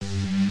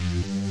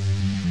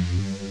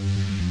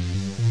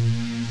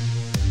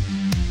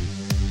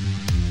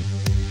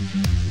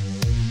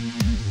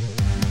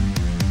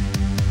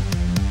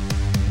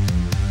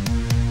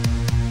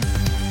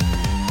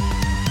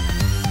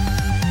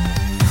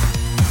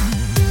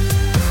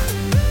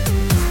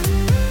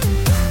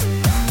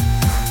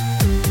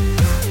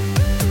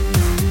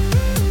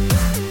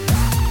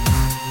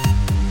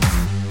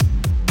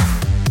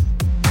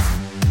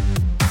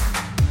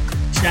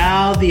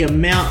the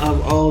amount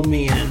of old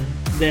men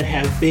that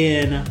have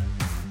been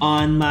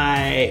on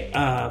my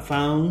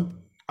phone.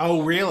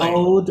 Oh, really?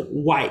 Old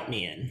white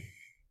men.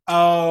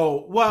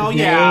 Oh, well,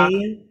 yeah.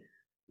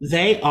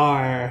 They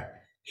are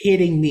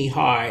hitting me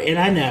hard. And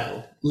I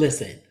know,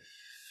 listen,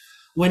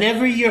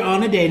 whenever you're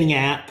on a dating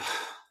app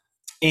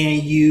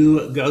and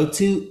you go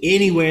to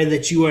anywhere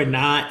that you are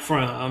not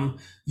from,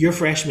 you're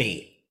fresh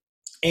meat.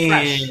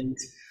 Fresh. And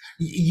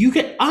you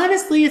can,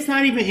 honestly, it's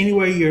not even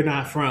anywhere you're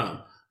not from.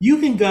 You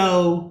can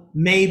go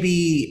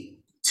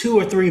maybe 2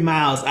 or 3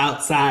 miles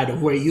outside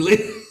of where you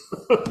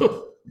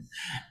live.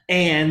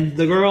 And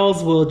the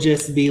girls will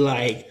just be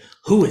like,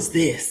 who is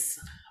this?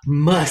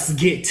 Must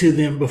get to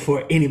them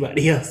before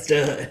anybody else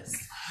does.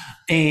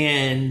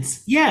 And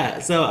yeah,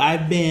 so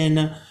I've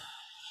been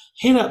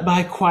hit up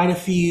by quite a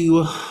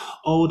few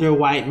older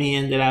white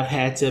men that I've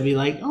had to be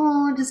like,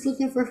 oh, I'm just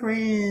looking for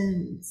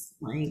friends.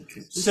 Like,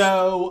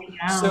 So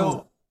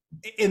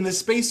in the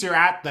space you're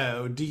at,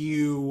 though, do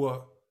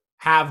you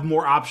have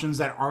more options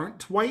that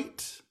aren't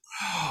white?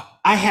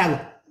 I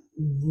have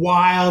a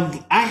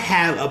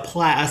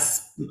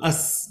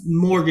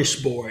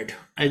smorgasbord.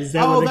 Is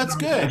that Oh, what they that's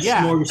call it? good. A Yeah,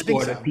 I think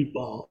smorgasbord of so.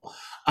 people.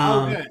 Oh,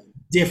 Um, good.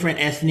 Different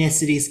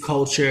ethnicities,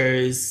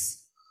 cultures,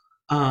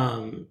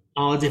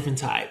 all different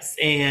types.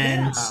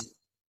 And,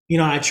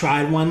 Yeah. I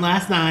tried one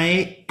last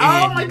night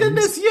Oh my and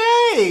goodness!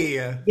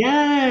 Yay!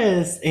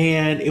 yes,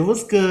 and it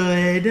was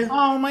good.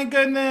 Oh my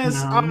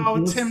goodness! It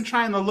Oh, Tim was,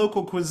 trying the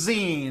local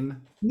cuisine.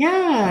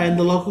 yeah, and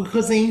the local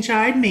cuisine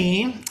tried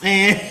me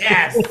and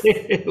Yes.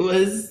 it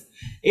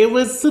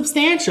was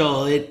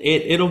substantial.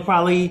 It'll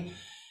probably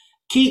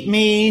keep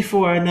me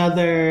for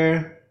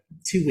another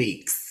 2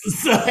 weeks.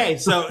 So Okay,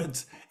 so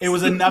it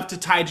was enough to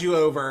tide you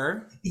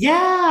over.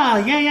 yeah.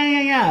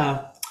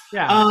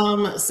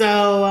 Yeah.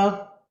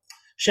 So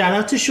shout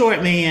out to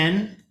Short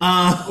Man.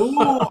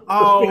 Ooh,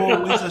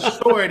 oh, he's a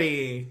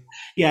shorty.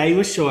 Yeah, he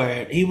was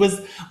short. He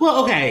was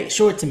well, okay,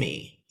 short to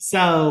me.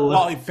 So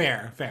Well,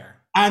 fair, fair.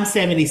 I'm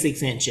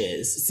 76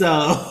 inches.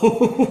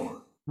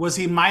 So Was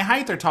he my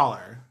height or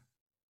taller?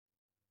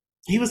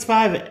 he was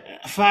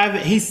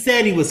 5'5". He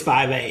said he was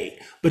 5'8",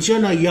 but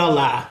y'all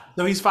lie.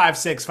 So he's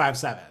 5'6",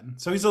 5'7".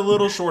 So he's a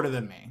little shorter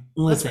than me.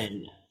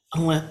 Listen,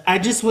 I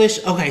just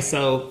wish. Okay,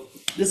 so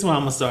this is what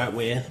I'm gonna start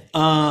with.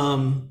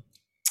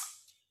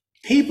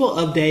 People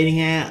of dating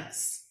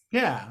apps,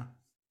 Yeah.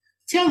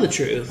 tell the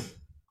truth.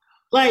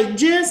 Like,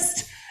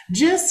 just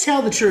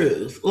tell the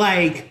truth.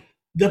 Like,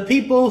 the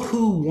people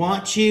who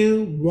want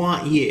you.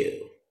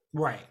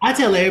 Right. I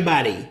tell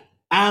everybody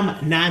I'm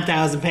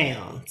 9,000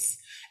 pounds,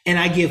 and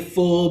I give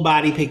full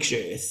body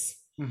pictures.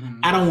 Mm-hmm.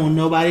 I don't want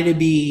nobody to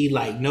be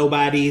like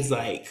nobody's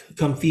like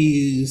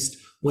confused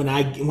when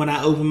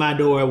I open my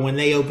door, when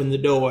they open the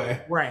door.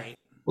 Right.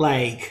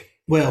 Like,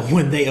 well,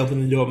 when they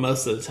open the door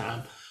most of the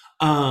time.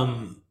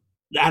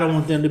 I don't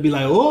want them to be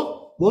like,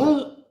 oh,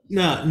 what?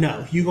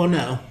 No, you gonna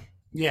know.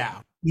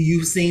 Yeah.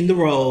 You've seen the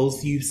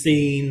roles, you've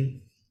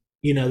seen,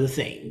 the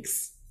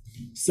things.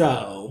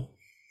 So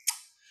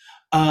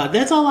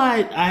that's all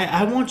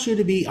I want you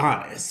to be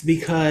honest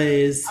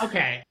because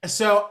Okay.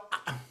 So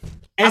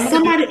as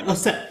somebody,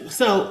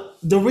 so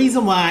the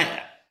reason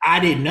why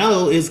I didn't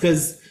know is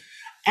because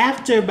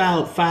after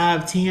about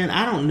 5'10",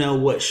 I don't know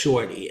what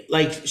short is.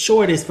 Like,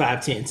 short is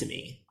 5'10" to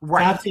me.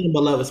 Right. 5'10" and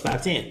below is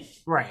 5'10".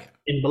 Right.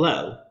 And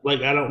below.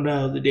 Like, I don't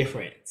know the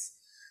difference.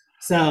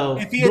 So,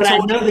 If he had but I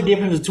told know you, the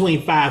difference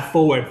between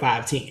 5'4" and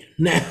 5'10".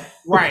 Now,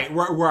 right.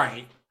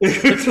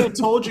 If he had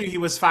told you he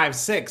was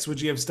 5'6", would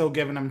you have still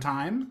given him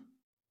time?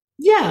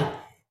 yeah,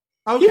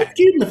 he was Okay.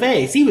 cute in the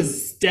face. He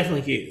was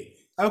definitely cute.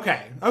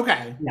 Okay.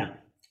 Yeah.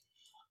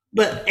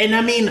 But, and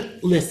I mean,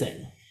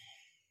 listen,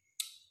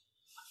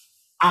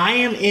 I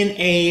am in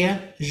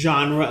a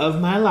genre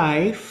of my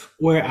life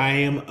where I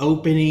am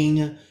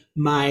opening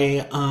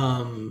my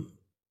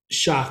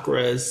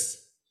chakras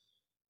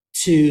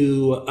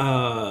to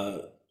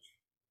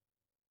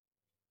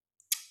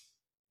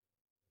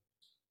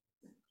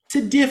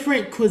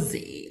different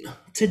cuisine,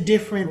 to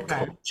different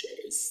Okay.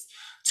 cultures,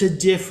 to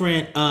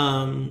different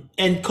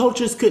and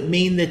cultures could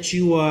mean that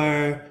you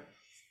are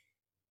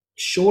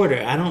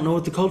shorter. I don't know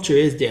what the culture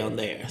is down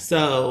there.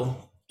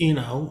 So,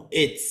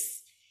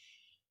 it's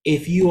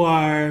if you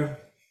are,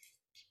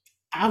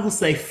 I would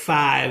say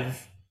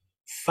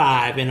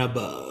 5'5" and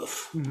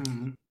above.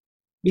 Mm-hmm.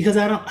 Because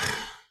I don't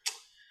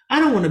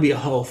want to be a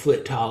whole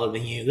foot taller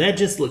than you. That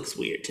just looks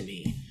weird to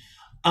me.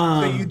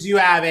 So you do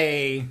have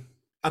a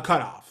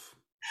cutoff.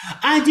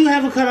 I do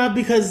have a cutoff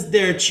because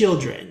there are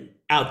children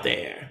out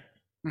there.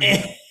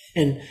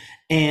 Mm-hmm.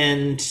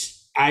 And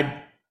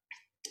I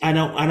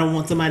don't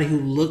want somebody who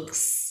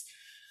looks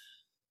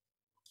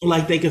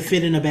like they could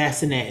fit in a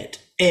bassinet.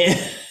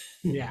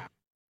 Yeah.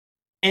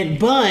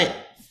 But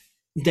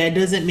that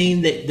doesn't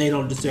mean that they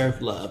don't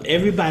deserve love.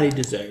 Everybody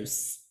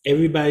deserves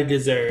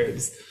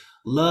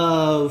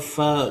love,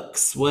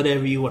 fucks,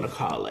 whatever you want to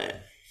call it.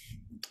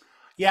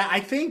 Yeah,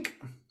 I think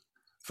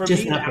for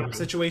Just me, not for that me.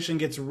 situation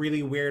gets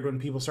really weird when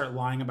people start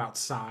lying about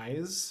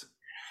size.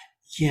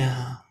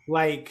 Yeah.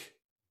 Like,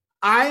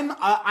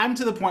 I'm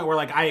to the point where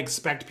like I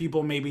expect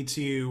people maybe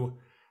to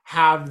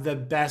have the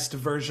best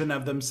version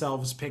of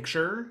themselves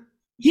picture.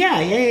 Yeah,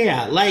 yeah, yeah,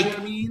 yeah. You know what I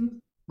Like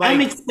mean? I'm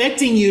Like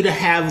expecting you to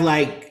have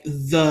like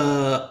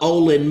the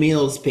Olin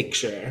Mills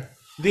picture.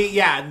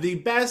 the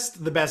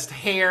best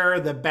hair,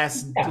 the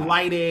best Yeah.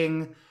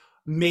 lighting.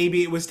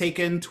 Maybe it was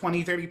taken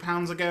 20, 30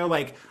 pounds ago.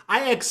 Like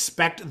I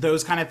expect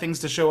those kind of things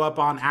to show up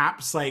on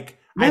apps. Like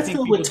I Let's think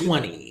go people with do.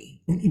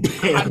 20 I'm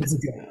pounds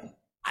ago.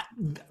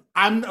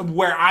 I'm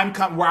where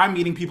I'm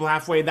meeting people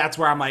halfway. That's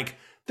where I'm like,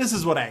 this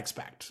is what I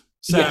expect.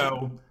 Yeah.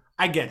 So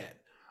I get it.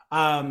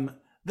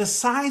 The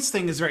size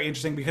thing is very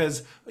interesting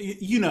because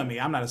you know me,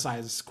 I'm not a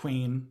size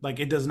queen. Like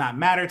it does not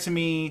matter to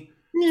me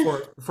Yeah.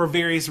 for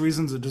various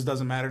reasons. It just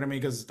doesn't matter to me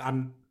because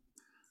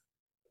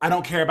I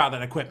don't care about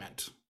that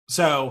equipment.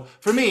 So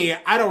for me,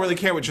 I don't really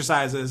care what your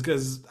size is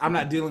because I'm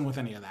not dealing with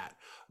any of that.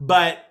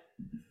 But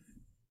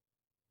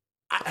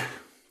I,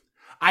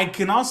 I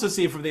can also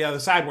see it from the other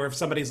side where if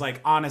somebody's like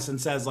honest and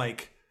says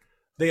like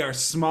they are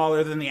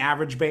smaller than the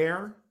average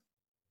bear,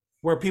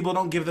 where people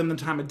don't give them the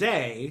time of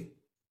day,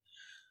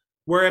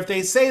 where if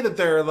they say that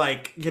they're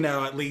like,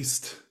 at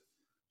least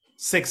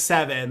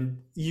 6'7",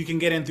 you can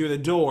get in through the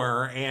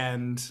door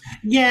and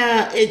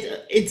Yeah,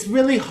 it's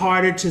really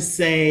harder to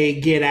say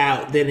get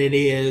out than it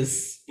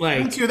is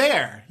once like you're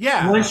there,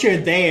 yeah. once you're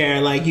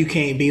there, like you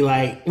can't be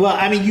like, well,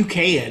 I mean you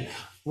can.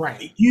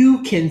 Right.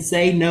 You can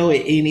say no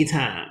at any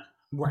time.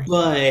 Right.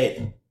 But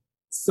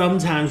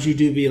sometimes you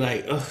do be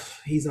like, oh,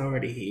 he's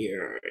already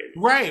here.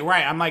 Right,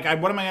 right. I'm like,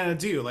 what am I gonna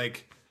do?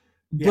 Like,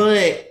 yeah.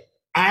 But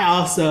I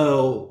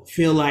also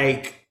feel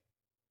like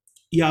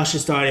y'all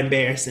should start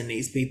embarrassing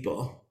these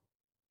people.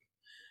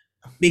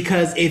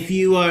 Because if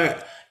you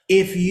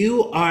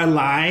are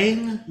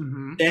lying,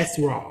 Hmm. that's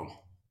wrong.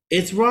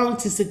 It's wrong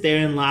to sit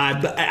there and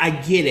lie, but I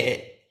get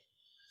it.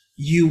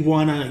 You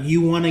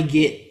wanna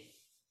get,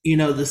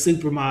 the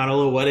supermodel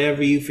or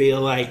whatever you feel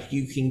like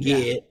you can Yeah.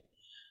 get.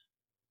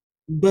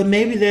 But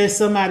maybe there's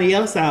somebody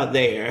else out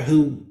there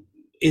who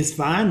is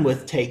fine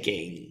with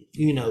taking,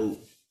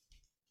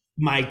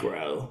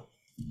 micro.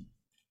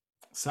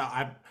 So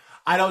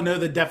I don't know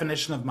the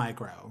definition of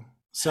micro,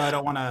 so I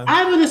don't want to.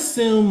 I would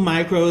assume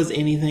micro is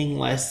anything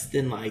less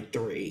than like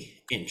 3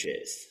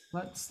 inches.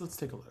 Let's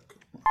take a look.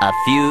 A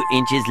few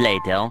inches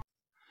later.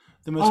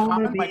 The most Are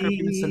common micropenis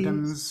these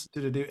symptoms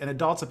in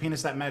adults, a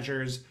penis that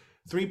measures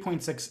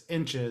 3.6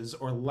 inches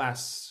or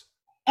less.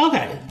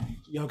 okay?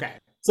 Okay.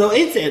 So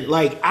it's at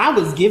like I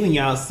was giving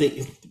y'all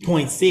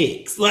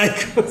 6.6,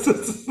 like,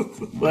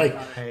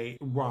 like Right.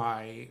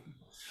 Right.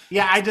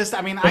 Yeah.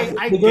 I mean,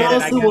 I the get it.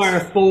 girls I who guess. are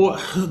four,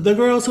 the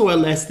girls who are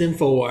less than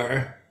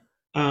four.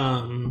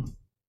 Um,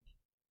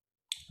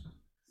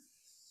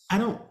 I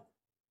don't,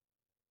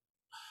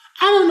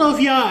 I don't know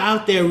if y'all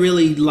out there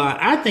really lie.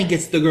 I think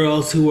it's the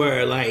girls who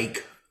are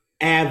like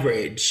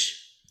average,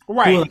 who are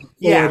Right. like four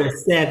Yeah. to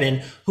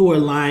seven, who are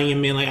lying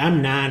and being like,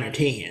 I'm 9 or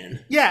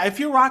 10. Yeah. If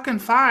you're rocking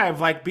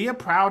five, like, be a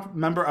proud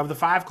member of the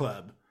Five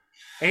Club.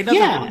 Ain't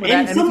nothing Yeah, wrong with that.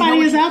 and And if you know somebody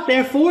what is you, out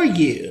there for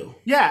you,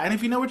 yeah, and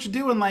if you know what you're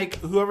doing, like,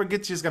 whoever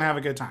gets you is gonna have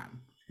a good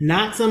time.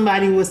 not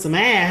somebody with some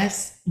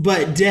ass,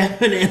 but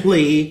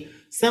definitely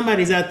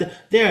somebody's out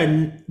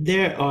there.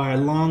 There are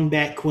long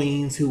back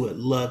queens who would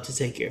love to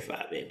take your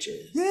 5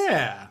 inches.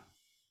 Yeah.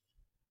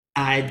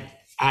 I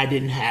I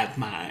didn't have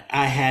my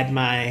I had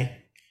my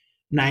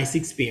nice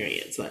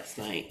experience last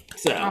night.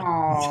 So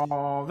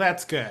Oh,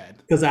 that's good.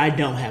 because I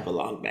don't have a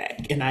long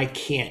back and I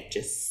can't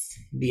just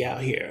be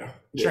out here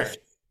Sure. with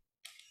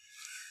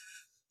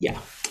yeah.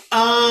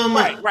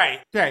 Right, right,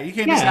 right. You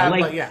can't just Yeah, have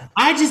like like, yeah.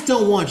 I just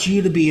don't want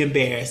you to be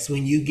embarrassed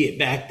when you get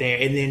back there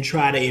and then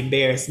try to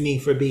embarrass me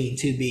for being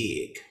too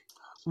big.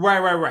 Right,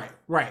 right, right,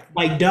 right.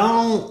 Like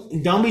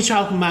don't be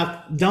talking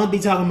about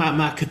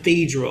my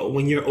cathedral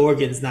when your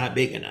organ's not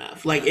big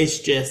enough. Like it's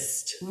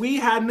just We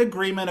had an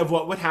agreement of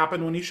what would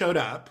happen when you showed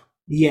up. I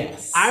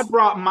yes.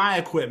 brought my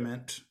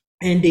equipment,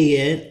 And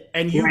did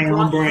and you round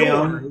brought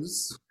brown.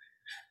 yours,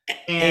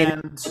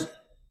 And and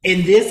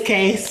in this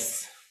case,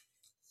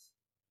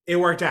 it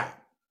worked out.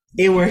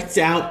 it worked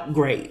out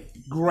great.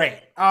 Great.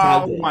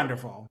 How Oh, good.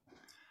 wonderful.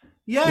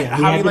 Yeah. Yeah,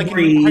 we How had you to liking how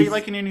you breathe.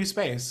 liking your new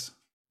space?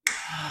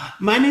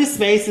 My new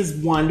space is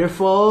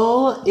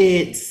wonderful.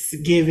 It's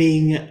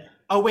giving.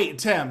 Oh wait,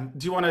 Tim,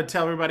 do you want to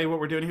tell everybody what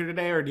we're doing here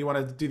today, or do you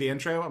want to do the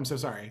intro? I'm so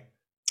sorry.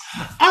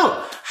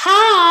 Oh,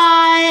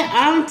 hi!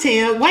 I'm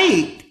Tim.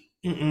 Wait.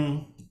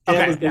 That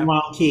Okay, was the yeah.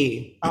 wrong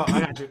key. Oh, I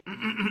got you.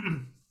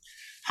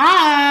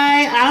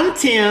 Hi, I'm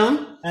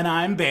Tim And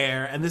I'm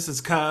Bear, and this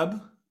is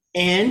Cub.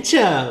 and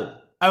Chubb.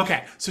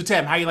 Okay, so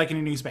Tim, how you liking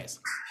your new space?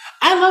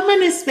 I love my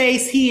new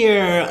space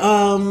here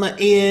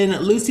in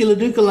Lucy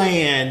LaDuca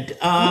land.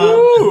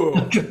 Woo!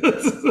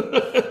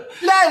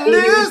 Let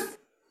loose.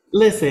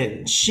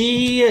 Listen,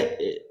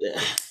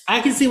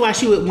 I can see why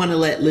she would want to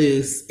let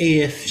loose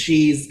if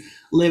she's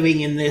living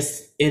in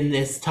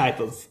this type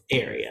of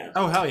area.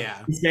 Oh hell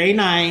yeah! It's very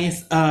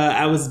nice.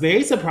 I was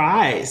very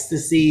surprised to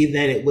see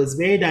that it was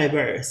very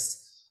diverse.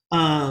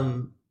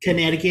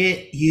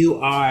 Connecticut, you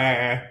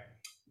are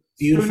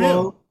Who knew?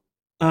 beautiful.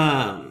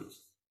 Um,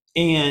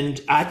 And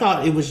I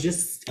thought it was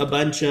just a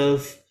bunch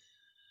of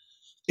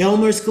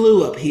Elmer's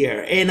glue up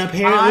here, and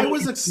apparently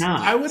it's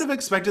I not. would have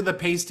expected the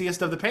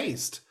pastiest of the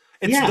paste.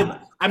 Yeah,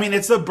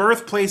 It's the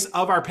birthplace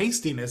of our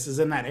pastiness is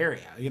in that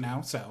area, you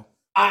know? So,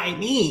 I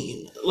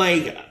mean,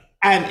 like,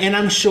 and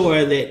I'm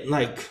sure that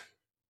like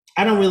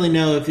I don't really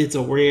know if it's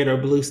a red or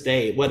blue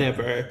state,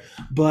 whatever,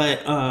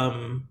 but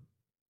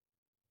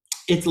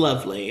it's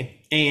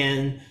lovely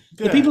and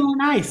the good. people are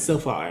nice so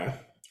far.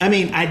 I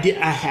mean, I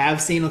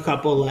have seen a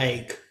couple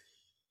like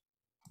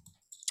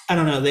I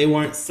don't know, they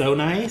weren't so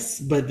nice,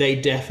 but they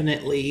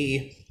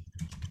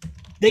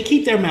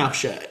keep their mouth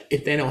shut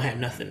if they don't have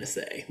nothing to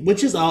say,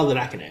 which is all that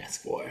I can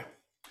ask for.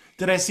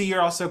 Did I see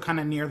you're also kind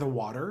of near the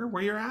water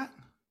where you're at?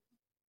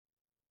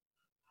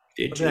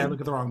 Or Did did I you? look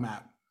at the wrong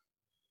map?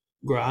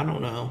 Girl, I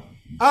don't know.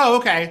 Oh,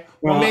 okay.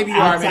 Well, Well, maybe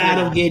you are, maybe you're outside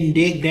of not. getting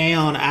digged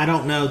down, I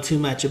don't know too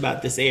much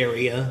about this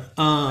area.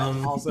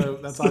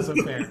 That's also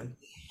fair.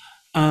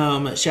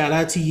 Shout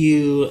out to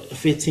you,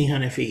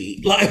 1,500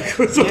 feet. Like,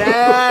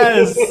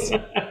 Yes.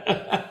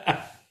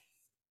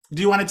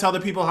 Do you want to tell the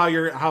people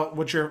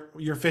what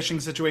your fishing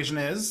situation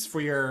is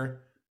for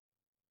your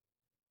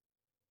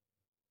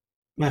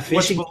my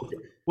what's fishing.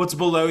 what's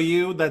below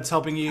you that's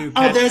helping you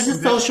Oh, catch there's a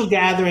and fish? social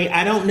gathering.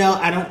 I don't know.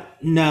 I don't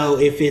know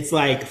if it's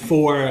like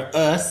for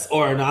us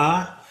or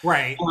not.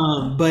 Right.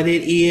 But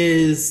it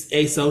is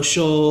a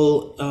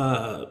social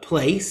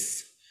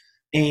place,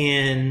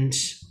 and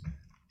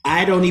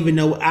I don't even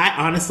know.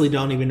 I honestly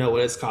don't even know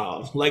what it's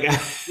called. Like,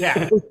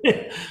 Yeah.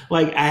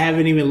 like I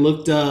haven't even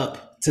looked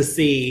up to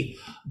see.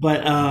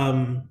 But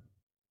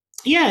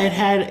yeah,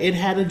 it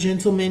had a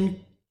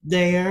gentleman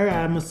there.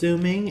 I'm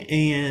assuming,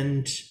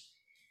 and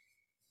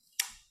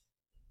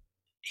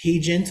he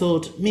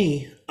gentled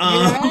me.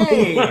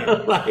 Yay.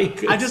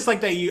 Like I just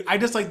like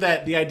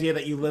that the idea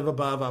that you live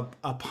above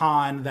a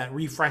pond that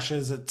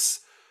refreshes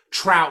its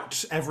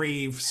trout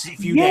every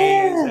few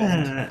days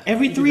and yeah,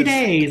 every you can three just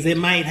days it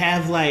might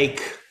have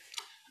like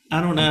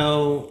I don't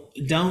know,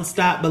 don't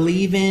stop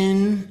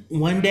believing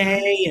one Mhm.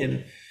 day,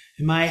 and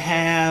it might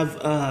have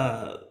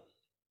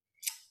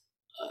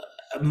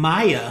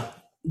Maya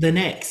the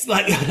next.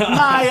 Like,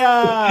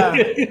 Maya.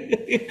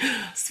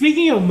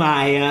 speaking of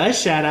Maya,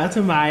 shout out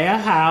to Maya.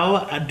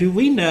 How do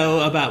we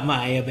know about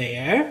Maya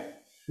Bear?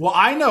 Well,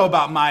 I know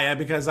about Maya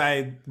because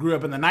I grew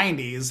up in the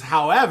 90s.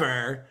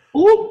 However,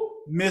 Ooh,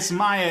 Miss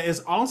Maya is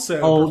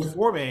also old.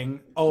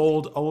 performing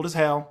old as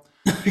hell.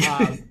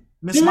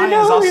 Miss Do I Maya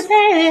is know also this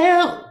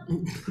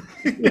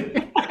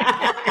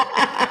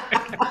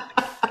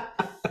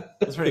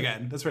That's pretty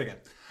good. That's pretty good.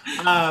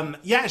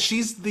 Yeah,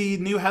 she's the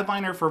new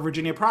headliner for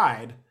Virginia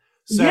Pride.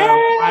 So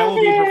I will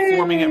be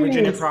performing at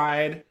Virginia Yes,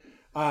 Pride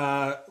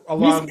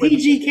Miss along with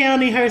PG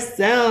County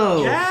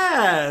herself.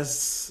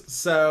 yes.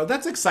 So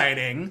that's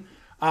exciting.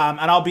 And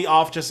I'll be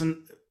off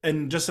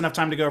in just enough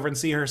time to go over and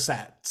see her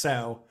set.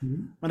 So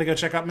I'm gonna go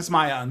check out Miss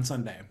Maya on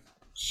Sunday.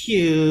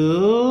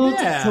 Cute.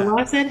 Yeah, So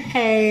I said,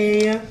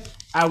 hey.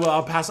 I will.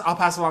 I'll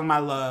pass along my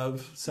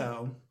love.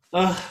 So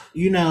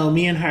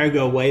Me and her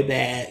go way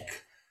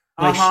back.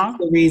 uh Like, she's huh.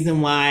 the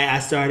reason why I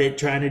started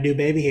trying to do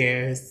baby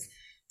hairs.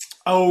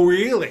 Oh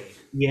really?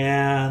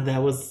 Yeah,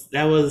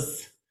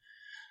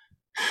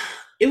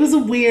 it was a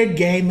weird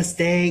gay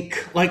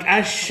mistake. Like,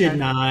 I should Okay.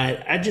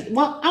 not.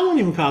 I won't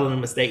even call it a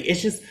mistake.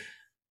 It's just,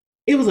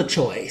 it was a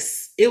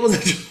choice. It was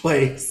a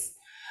choice.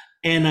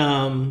 And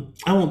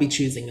I won't be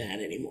choosing that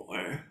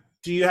anymore.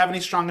 Do you have any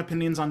strong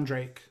opinions on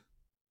Drake?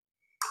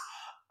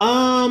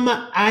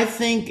 I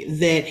think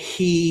that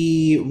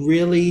he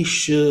really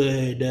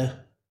should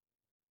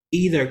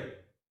either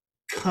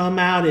come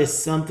out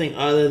as something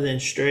other than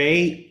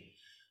straight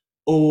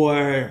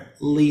or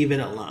leave it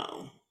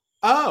alone.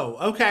 Oh,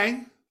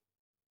 okay.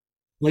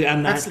 Like,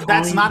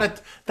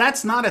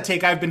 That's not a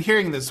take I've been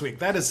hearing this week.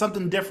 That is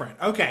something different.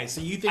 Okay,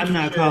 so you think I'm he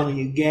not should? calling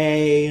you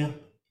gay. Uh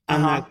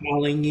I'm huh. not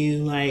calling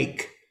you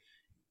like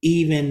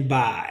even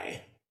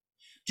bi.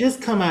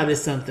 Just come out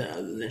as something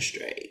other than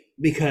straight.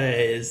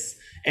 Because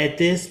at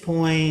this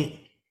point,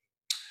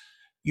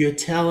 you're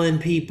telling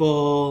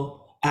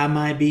people I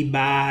might be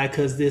bi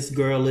because this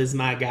girl is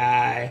my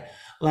guy.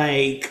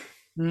 Like,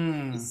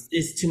 Hmm.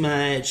 it's too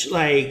much.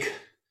 Like,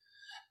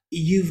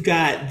 you've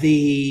got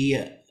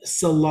the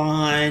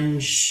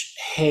Solange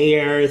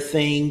hair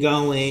thing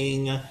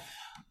going.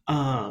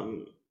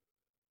 Um,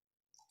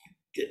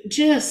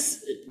 just,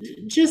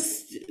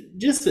 just,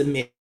 just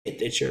admit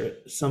that you're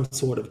some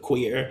sort of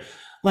queer.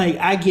 Like,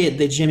 I get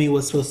that Jimmy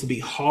was supposed to be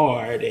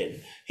hard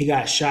and he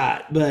got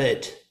shot,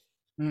 but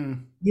Hmm.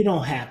 you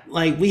don't have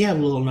like we have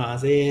Lil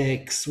Nas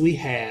X, we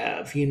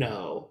have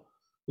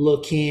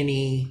Lil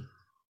Kenny.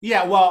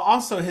 Yeah. Well,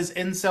 also his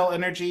incel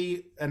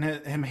energy and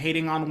him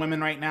hating on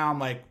women right now. I'm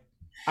like,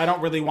 I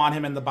don't really want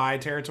him in the bi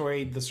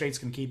territory. The straights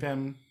can keep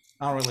him.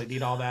 I don't really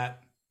need all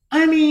that.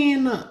 I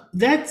mean,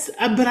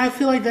 but I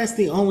feel like that's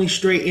the only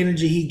straight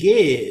energy he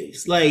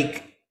gives.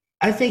 Like,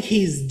 I think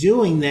he's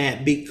doing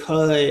that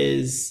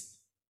because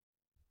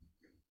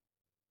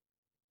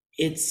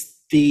it's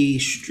the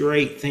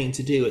straight thing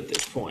to do at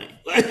this point.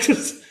 Like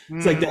it's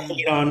like to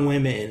hate on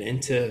women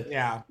and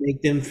to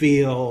make them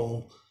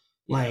feel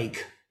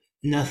like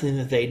nothing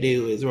that they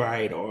do is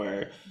right,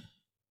 or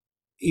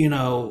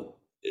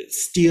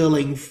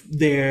stealing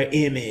their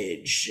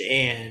image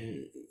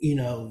and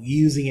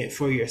using it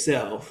for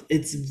yourself.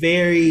 It's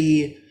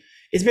very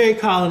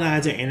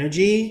colonizer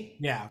energy.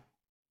 Yeah.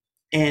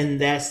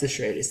 And that's the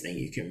straightest thing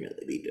you can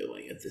really be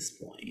doing at this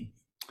point.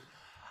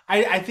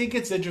 I think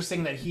it's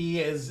interesting that he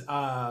is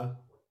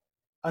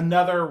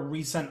another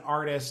recent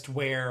artist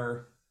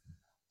where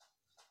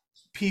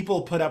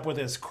people put up with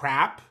his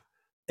crap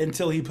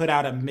until he put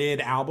out a mid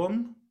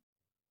album.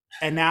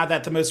 And now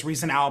that the most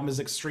recent album is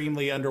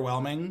extremely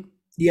underwhelming.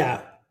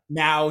 Yeah.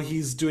 Now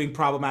he's doing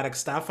problematic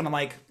stuff. And I'm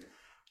like,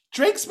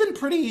 Drake's been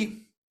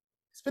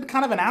he's been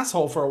kind of an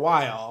asshole for a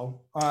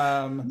while.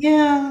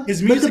 Yeah.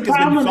 His music has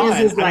been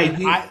fun. Is like,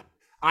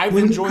 I've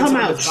when enjoyed you come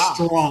some out of his songs.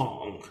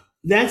 strong,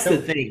 that's the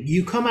thing.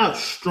 You come out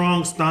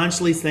strong,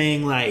 staunchly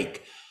saying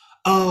like,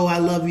 oh, I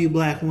love you,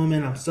 black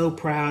woman. I'm so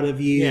proud of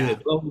you. Yeah.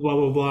 Blah, blah,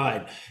 blah, blah.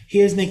 And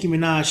here's Nicki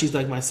Minaj. She's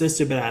like my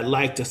sister, but I'd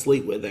like to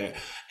sleep with her.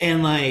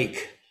 And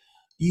like,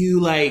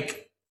 you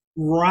like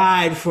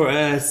ride for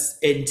us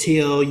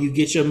until you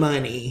get your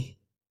money.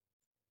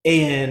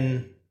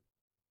 And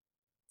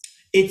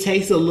it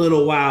takes a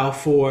little while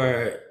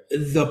for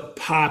the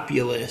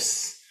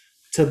populace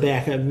to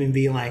back up and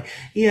be like,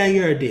 yeah,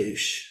 you're a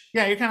douche.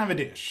 Yeah, you're kind of a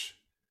douche.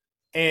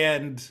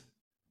 And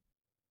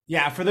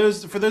yeah, for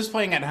those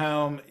playing at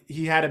home,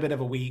 he had a bit of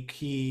a week.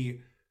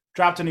 He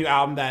dropped a new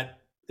album that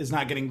is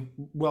not getting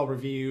well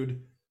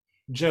reviewed.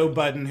 Joe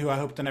Budden, who I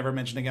hope to never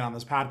mention again on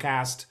this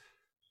podcast,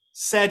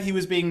 said he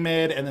was being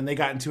mid, and then they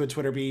got into a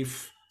Twitter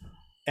beef.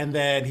 And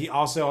then he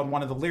also, on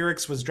one of the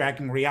lyrics, was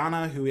dragging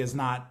Rihanna, who he has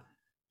not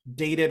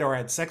dated or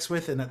had sex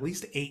with in at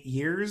least 8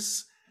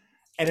 years.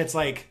 And it's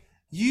like,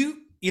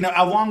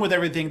 along with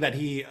everything that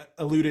he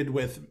alluded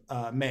with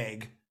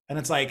Meg, and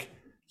it's like,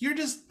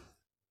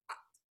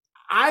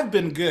 I've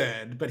been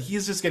good, but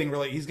he's just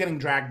he's getting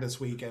dragged this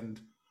week, and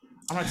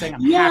I'm not saying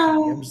I'm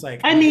happy. I'm just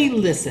like,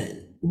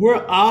 listen,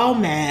 we're all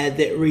mad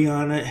that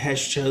Rihanna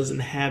has chosen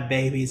to have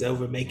babies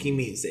over making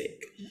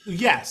music.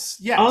 Yes.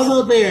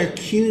 Although they are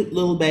cute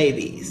little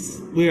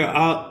babies, we're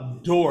all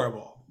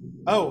adorable.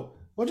 Oh,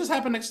 what just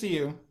happened next to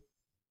you?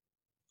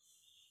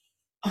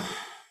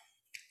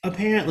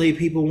 Apparently,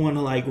 people want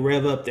to like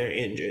rev up their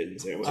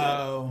engines or whatever.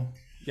 Oh,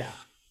 yeah.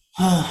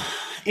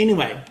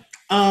 Anyway,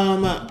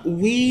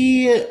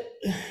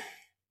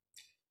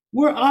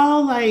 we're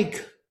all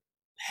like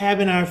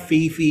having our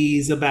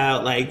fifis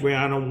about like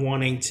Rihanna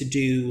wanting to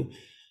do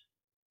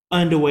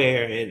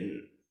underwear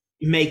and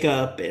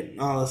makeup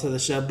and all this other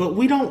stuff, but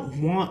we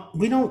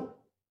don't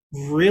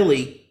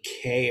really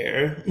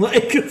care.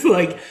 Like it's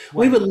like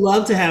we would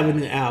love to have a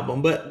new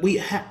album, but we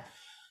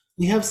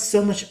have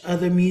so much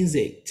other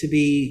music to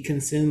be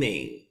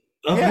consuming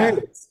of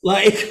hers.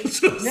 Like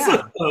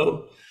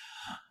so,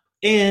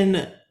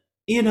 and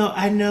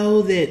I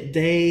know that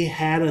they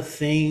had a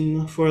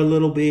thing for a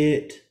little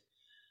bit,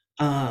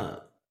 and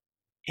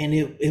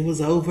it was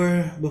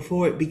over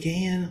before it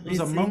began. It was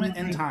a moment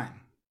in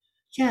time.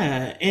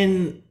 Yeah,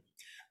 and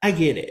I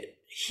get it.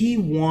 He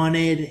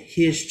wanted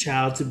his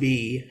child to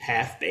be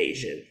half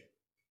Asian,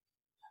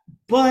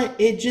 but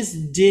it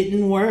just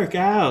didn't work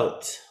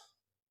out.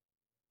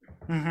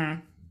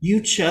 Mm-hmm.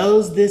 You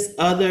chose this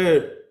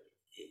other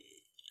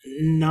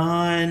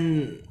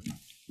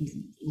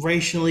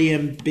racially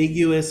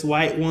ambiguous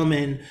white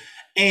woman,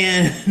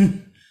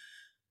 and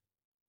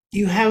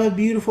you have a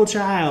beautiful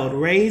child.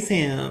 Raise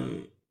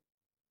him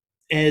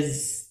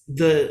as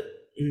the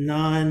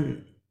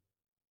non-racially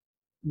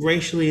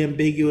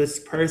ambiguous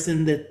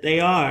person that they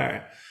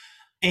are,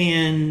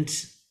 and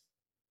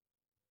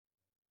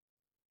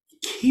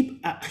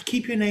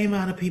keep your name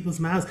out of people's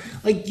mouths.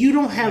 Like you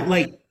don't have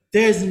like.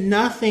 There's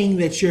nothing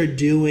that you're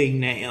doing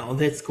now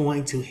that's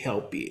going to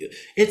help you.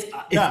 It's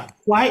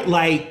quite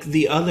like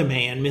the other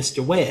man,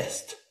 Mr.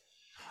 West.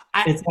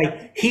 It's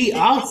like he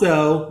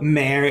also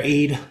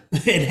married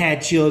and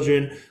had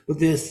children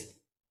with this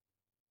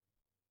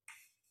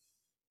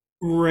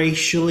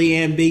racially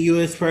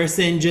ambiguous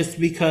person just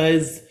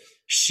because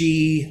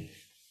she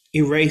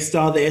erased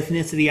all the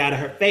ethnicity out of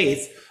her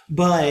face.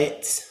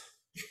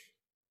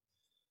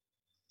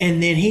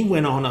 And then he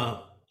went on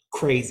a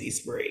crazy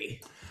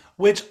spree.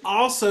 Which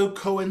also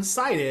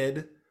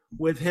coincided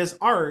with his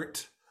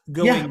art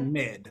going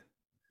mid.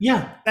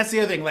 Yeah. That's the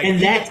other thing. Like,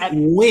 and that's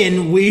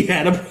when we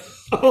had a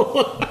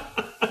problem.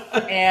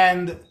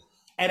 and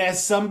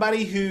as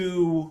somebody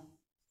who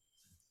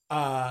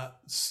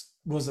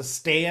was a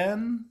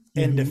stan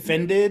and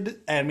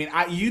defended, I mean,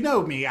 you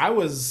know me, I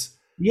was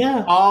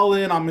all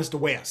in on Mr.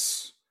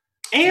 West.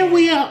 And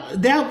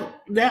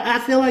I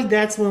feel like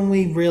that's when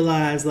we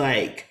realized,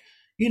 like,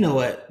 you know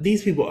what?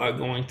 These people are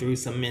going through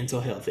some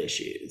mental health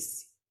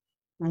issues.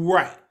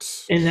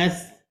 Right.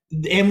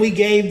 And we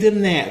gave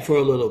them that for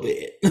a little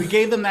bit. We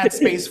gave them that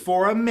space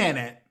for a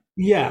minute.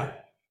 Yeah.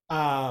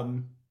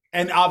 And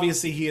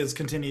obviously he has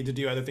continued to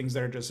do other things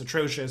that are just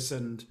atrocious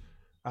and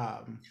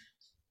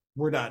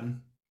we're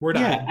done. We're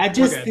Yeah, done.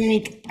 We're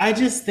good. I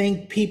just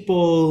think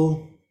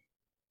people,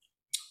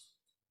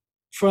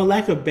 for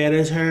lack of a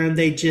better term,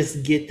 they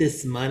just get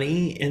this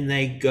money and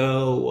they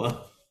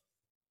go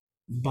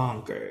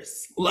bonkers.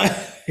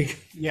 Like,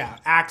 Yeah,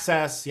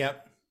 access.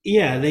 Yep.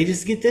 yeah, they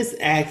just get this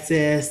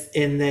access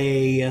and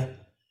they,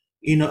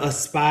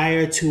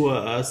 aspire to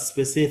a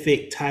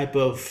specific type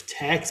of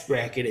tax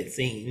bracket, it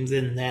seems,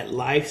 in that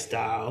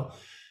lifestyle.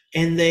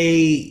 And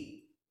they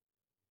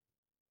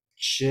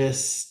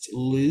just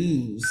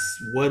lose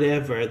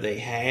whatever they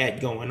had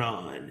going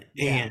on.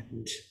 Yeah.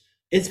 And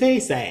it's very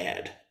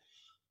sad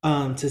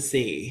to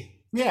see.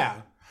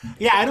 Yeah.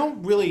 Yeah, I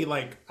don't really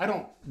I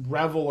don't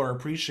revel or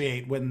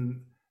appreciate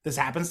when this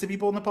happens to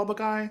people in the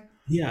public eye,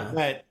 Yeah.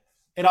 but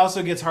it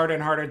also gets harder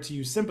and harder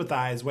to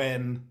sympathize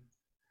when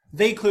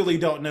they clearly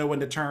don't know when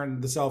to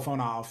turn the cell phone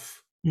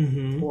off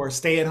Mm-hmm. or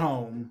stay at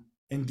home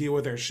and deal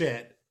with their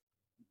shit.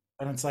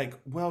 And it's like,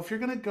 well, if you're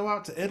going to go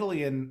out to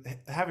Italy and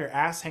have your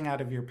ass hang out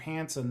of your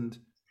pants and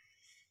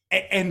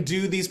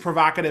do these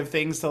provocative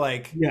things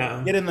to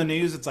Yeah. get in the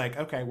news, it's like,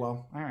 okay,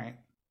 well, all right.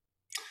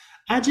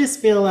 I just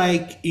feel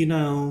like,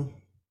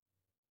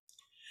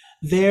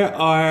 there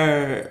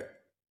are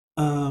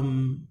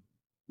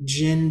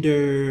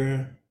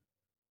gender,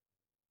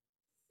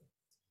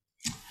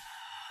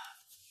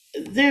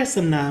 there's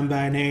some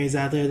non-binaries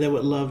out there that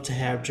would love to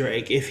have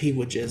Drake if he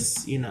would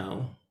just,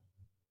 want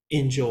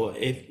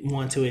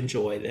to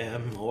enjoy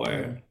them,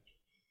 or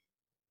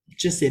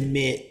just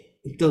admit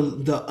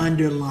the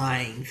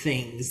underlying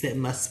things that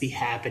must be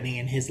happening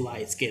in his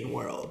light skinned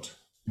world.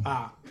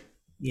 Ah,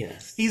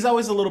 Yes. he's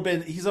always been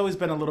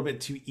a little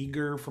bit too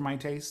eager for my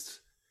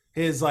taste.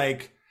 His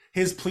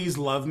please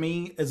love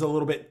me is a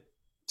little bit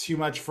too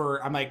much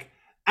for, I'm like,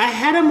 I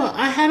had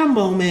a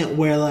moment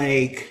where,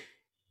 like,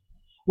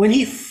 when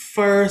he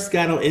first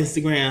got on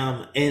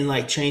Instagram and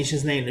like changed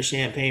his name to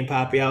Champagne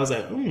Poppy, I was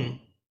like,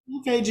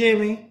 okay,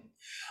 Jimmy.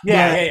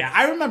 yeah, But yeah, yeah.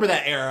 I remember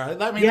that era.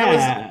 I mean,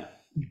 yeah,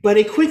 but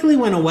it quickly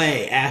went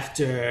away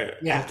after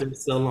Yeah.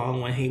 so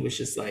long, when he was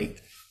just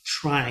like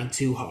trying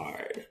too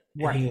hard.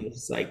 Right. And he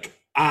was like,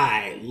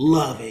 I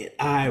love it.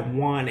 I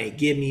want it.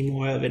 Give me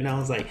more of it. And I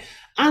was like,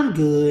 I'm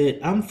good.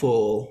 I'm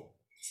full.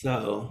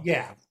 So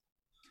yeah.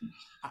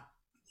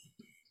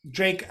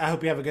 Drake, I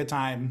hope you have a good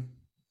time.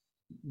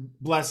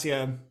 Bless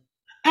you.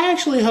 I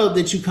actually hope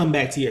that you come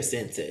back to your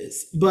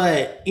senses.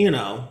 But,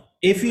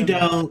 if you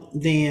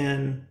don't,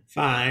 then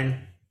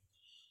fine.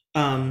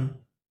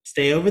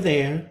 Stay over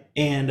there.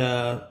 And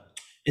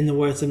in the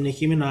words of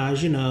Nicki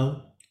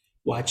Minaj,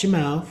 watch your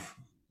mouth.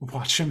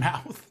 Watch your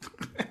mouth.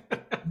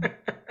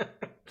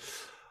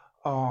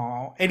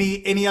 Oh,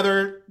 any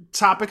other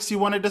topics you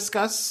want to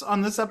discuss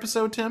on this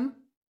episode, Tim?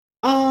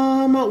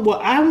 Well,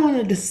 I want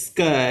to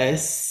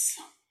discuss.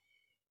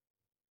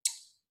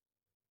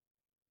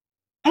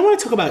 I want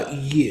to talk about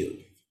you.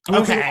 I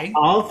want to talk Okay.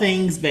 about all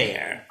things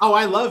Bear, Oh,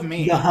 I love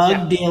me. the hug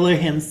Yeah. dealer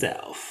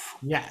himself.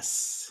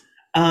 Yes.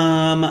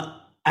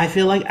 I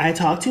feel like I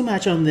talk too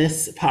much on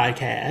this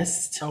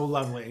podcast. Oh,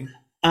 lovely.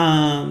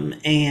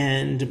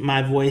 And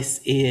my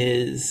voice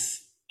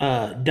is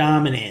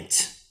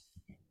dominant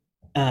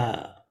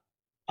a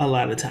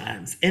lot of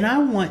times. And I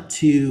want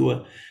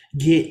to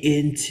get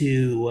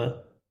into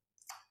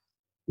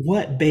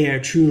what Bear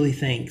truly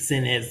thinks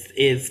and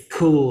is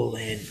cool,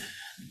 and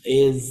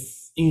is,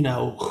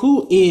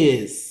 who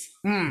is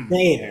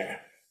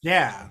Bear?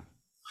 Yeah.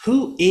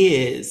 Who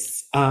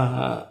is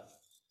the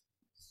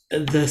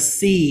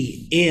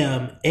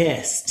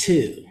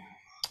CMS2?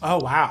 Oh,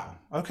 wow.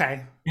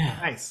 Okay. Yeah.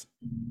 Nice.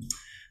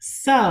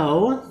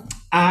 So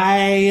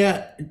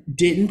I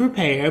didn't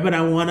prepare, but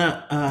I want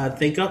to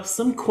think up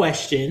some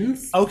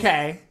questions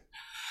Okay.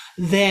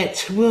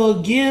 that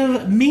will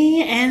give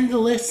me and the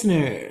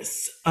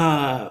listeners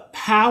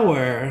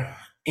power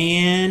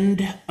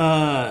and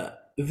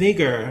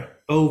vigor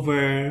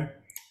over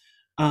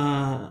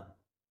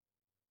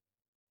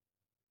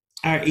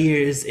our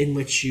ears, in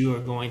which you are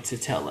going to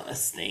tell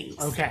us things.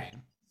 Okay.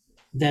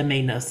 That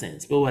made no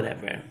sense, but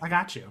whatever. I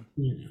got you.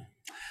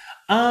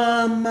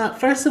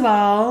 First of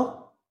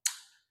all,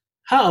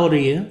 how old are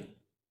you?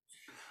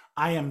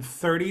 I am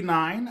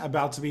 39,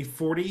 about to be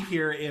 40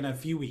 here in a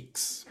few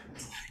weeks.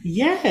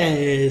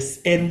 Yes.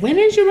 And when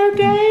is your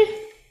birthday?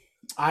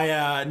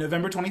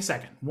 November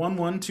 22nd,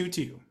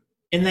 1122.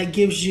 And that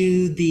gives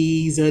you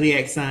the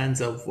zodiac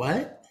signs of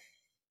what?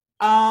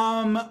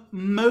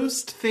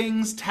 Most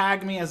things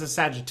tag me as a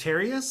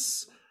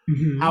Sagittarius.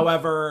 Mhm.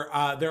 However,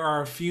 there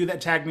are a few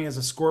that tag me as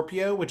a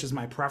Scorpio, which is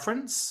my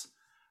preference.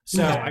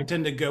 So Okay. I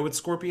tend to go with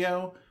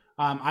Scorpio.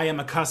 I am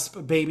a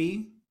cusp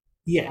baby,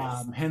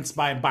 Yes. hence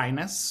my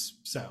binus.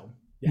 So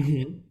yeah.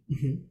 Mhm.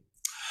 Mhm.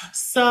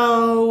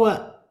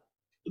 So,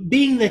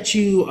 being that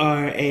you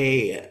are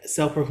a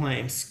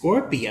self-proclaimed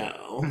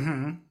Scorpio,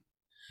 Mhm.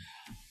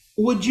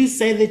 would you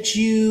say that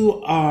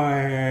you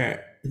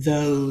are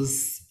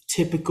those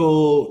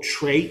typical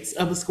traits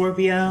of a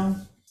Scorpio?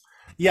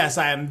 Yes,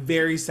 I am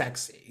very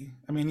sexy.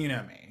 I mean, you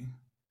know me.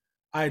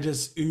 I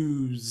just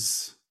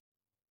ooze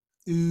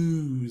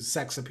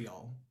sex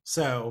appeal.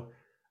 So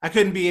I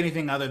couldn't be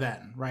anything other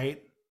than,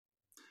 right?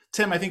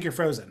 Tim, I think you're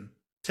frozen.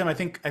 Tim, I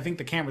think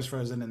the camera's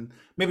frozen and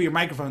maybe your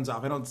microphone's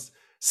off. I don't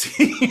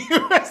see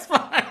you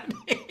responding.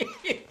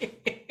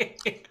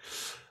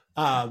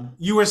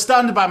 You were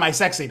stunned by my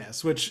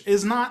sexiness, which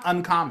is not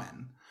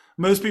uncommon.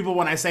 Most people,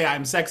 when I say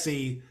I'm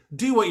sexy,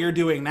 do what you're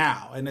doing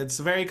now, and it's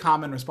a very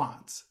common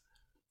response.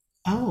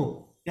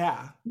 Oh.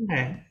 Yeah.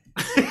 Okay.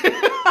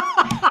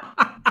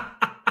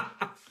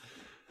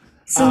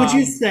 So would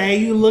you say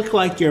you look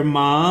like your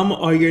mom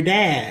or your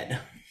dad?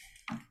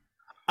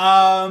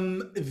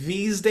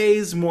 These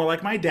days, more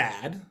like my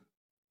dad.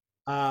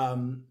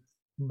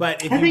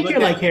 But if I think look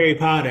you're like Harry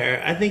Potter.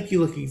 I think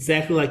you look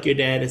exactly like your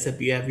dad, except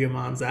you have your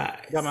mom's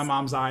eyes. Got my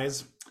mom's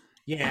eyes.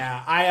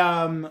 Yeah,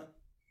 I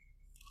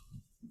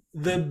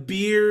the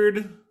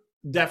beard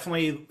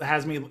definitely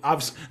has me.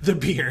 The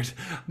beard,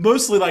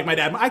 mostly like my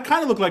dad. I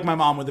kind of look like my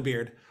mom with a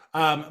beard.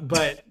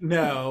 But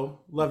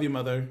no, love you,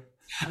 mother.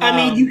 I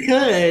mean, you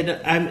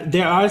could.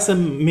 There are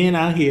some men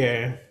out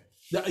here.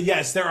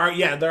 Yes, there are.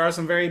 Yeah, there are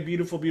some very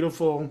beautiful,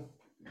 beautiful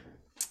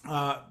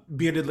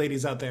bearded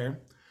ladies out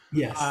there.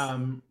 Yes.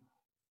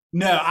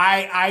 No,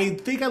 I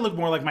think I look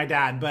more like my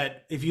dad,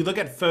 but if you look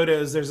at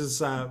photos, there's this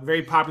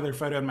very popular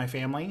photo in my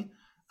family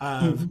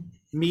of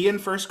me in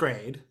first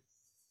grade,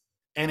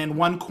 and in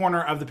one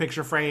corner of the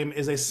picture frame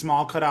is a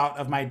small cutout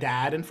of my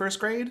dad in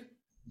first grade.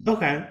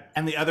 Okay.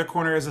 And the other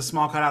corner is a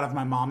small cutout of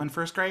my mom in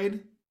first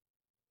grade,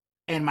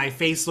 and my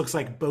face looks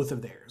like both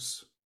of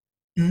theirs.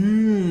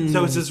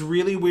 So it's this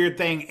really weird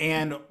thing,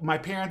 and my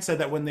parents said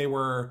that when they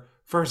were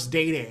first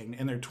dating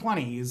in their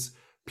 20s,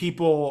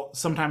 people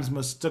sometimes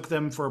mistook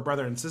them for a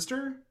brother and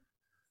sister.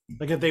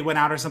 Like if they went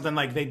out or something,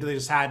 like they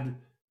just had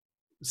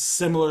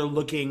similar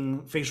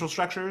looking facial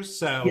structures.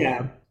 So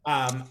yeah,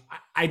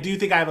 I do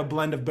think I have a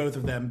blend of both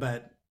of them,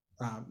 but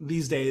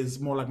these days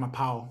more like my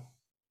pal.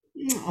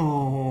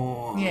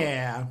 Oh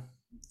yeah.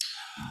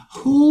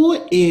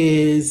 Who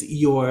is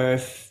your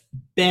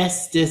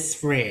bestest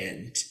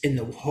friend in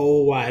the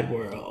whole wide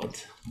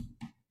world?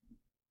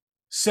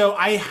 So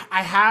I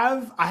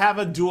have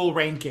a dual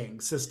ranking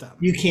system.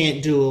 You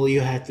can't dual,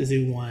 you have to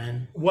do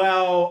one.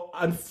 Well,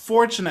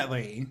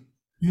 unfortunately,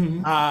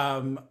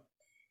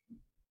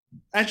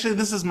 actually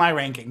this is my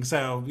ranking.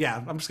 So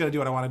yeah, I'm just gonna do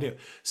what I want to do.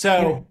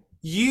 So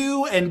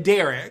you and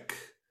Derek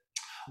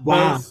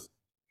both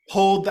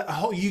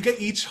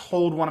each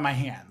hold one of my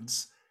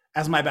hands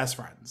as my best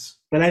friends.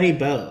 But I need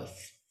both.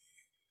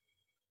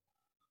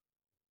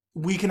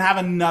 We can have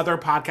another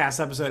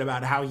podcast episode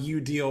about how you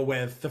deal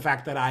with the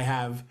fact that I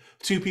have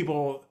two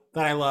people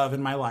that I love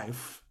in my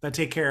life that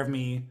take care of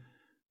me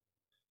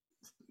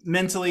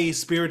mentally,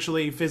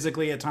 spiritually,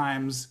 physically at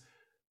times.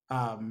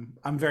 I'm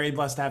very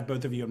blessed to have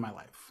both of you in my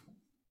life.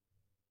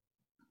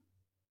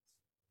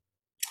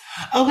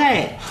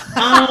 Okay.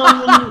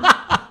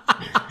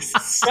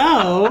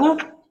 So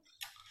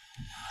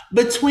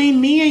between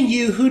me and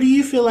you, who do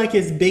you feel like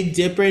is Big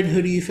Dipper and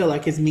who do you feel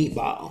like is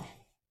Meatball?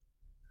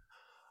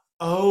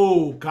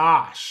 Oh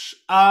gosh.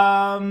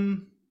 I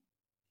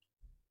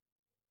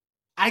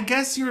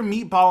guess you're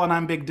Meatball and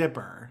I'm Big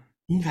Dipper.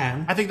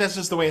 Okay. I think that's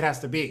just the way it has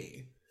to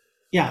be.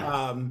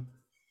 Yeah.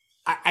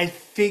 I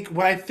think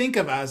when I think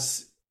of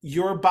us,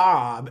 you're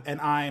Bob and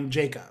I'm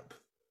Jacob.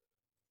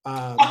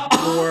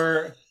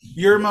 Or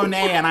you're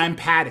Monet and I'm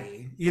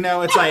Patty. You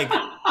know, it's like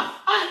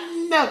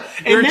no.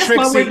 You're And that's Trixie.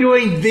 why we're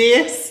doing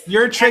this.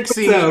 You're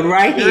Trixie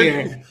right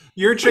here.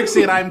 You're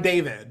Trixie and I'm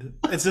David.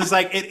 It's just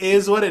like it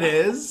is what it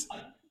is.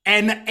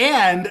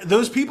 And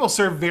those people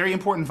serve very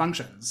important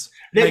functions.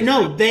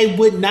 They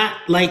would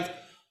not like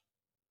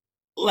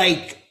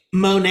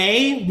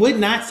Monet would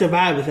not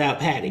survive without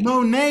Patty.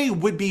 Monet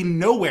would be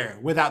nowhere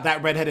without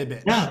that redheaded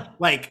bitch. No.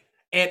 Like,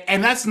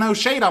 and that's no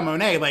shade on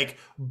Monet. Like,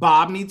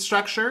 Bob needs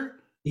structure.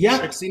 Yeah.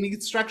 Trixie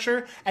needs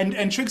structure. And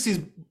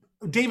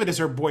David is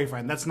her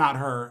boyfriend. That's not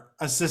her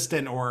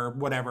assistant or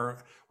whatever.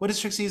 What is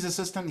Trixie's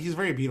assistant? He's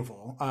very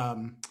beautiful.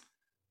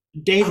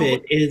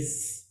 David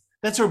is...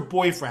 That's her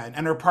boyfriend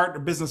and her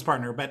business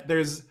partner. But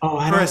there's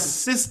her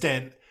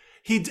assistant.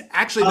 He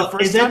actually the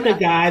first is that time the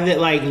guy that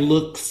like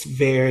looks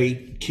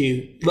very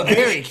cute?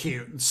 Very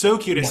cute, so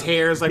cute. His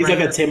hair is like he's like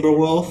a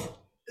Timberwolf.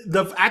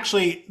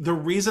 The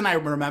reason I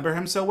remember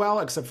him so well,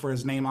 except for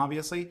his name,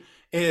 obviously,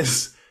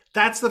 is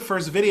that's the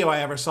first video I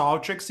ever saw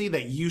of Trixie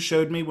that you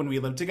showed me when we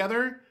lived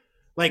together.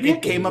 Like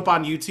it came up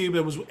on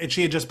YouTube.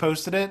 She had just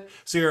posted it,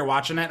 so you were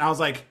watching it, and I was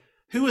like,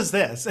 "Who is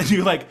this?" And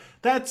you're like,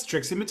 "That's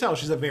Trixie Mattel.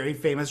 She's a very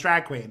famous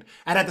drag queen."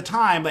 And at the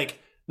time, like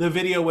the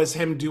video was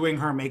him doing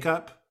her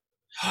makeup.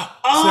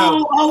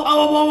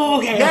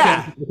 Okay.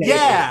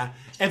 Yeah.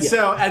 And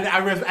so, and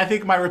I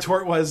think my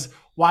retort was,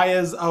 why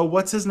is,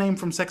 what's his name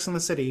from Sex and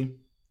the City?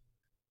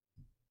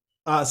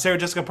 Sarah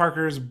Jessica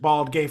Parker's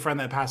bald gay friend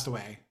that passed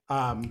away.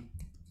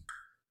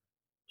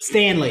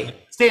 Stanley.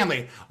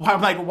 Well,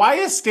 I'm like, why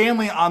is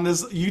Stanley on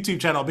this YouTube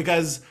channel?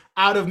 Because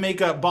out of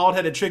makeup,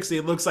 bald-headed Trixie,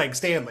 it looks like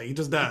Stanley. He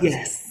just does.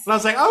 Yes. And I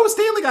was like, oh,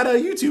 Stanley got a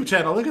YouTube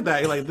channel. Look at that.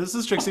 You're like, this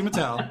is Trixie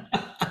Mattel.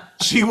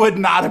 She would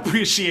not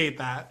appreciate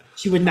that.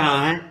 She would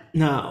not.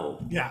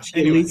 No. Yeah. She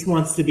at least Anyways.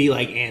 wants to be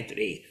like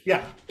Anthony.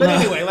 Yeah. But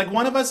anyway, like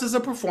one of us is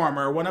a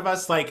performer. One of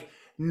us like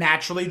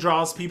naturally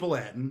draws people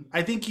in.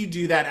 I think you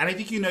do that. And I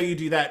think you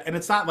do that. And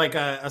it's not like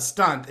a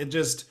stunt. It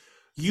just,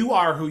 you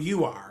are who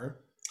you are.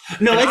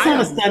 No, And it's I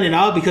not a am, stunt at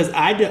all because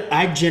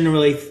I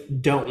generally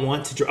don't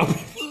want to draw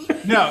people.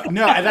 no,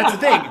 and that's the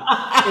thing.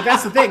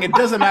 That's the thing. It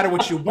doesn't matter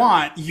what you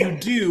want. You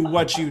do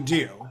what you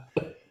do.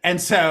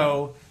 And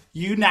so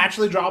you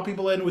naturally draw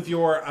people in with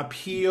your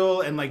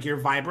appeal and like your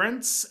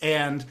vibrance.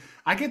 And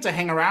I get to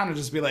hang around and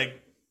just be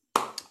like,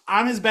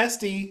 I'm his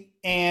bestie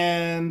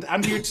and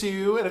I'm here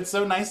too. And it's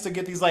so nice to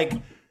get these like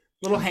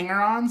little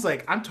hanger-ons.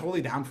 Like I'm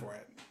totally down for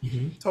it.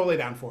 Totally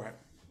down for it.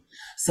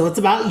 So it's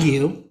about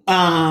you.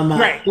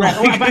 Right.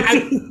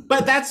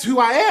 But that's who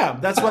I am.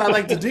 That's what I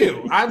like to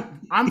do.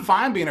 I'm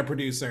fine being a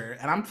producer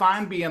and I'm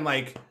fine being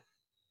like,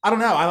 I don't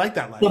know. I like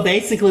that life. Well,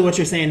 basically what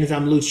you're saying is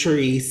I'm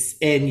Lutrice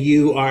and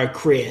you are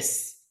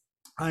Chris.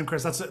 I'm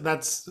Chris.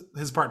 That's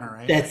his partner,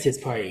 right? That's his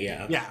party,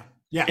 yeah.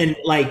 Yeah. And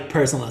like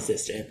personal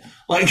assistant.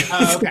 Like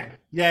okay.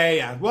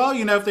 Yeah. Well,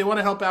 if they want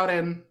to help out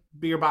and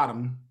be your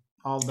bottom,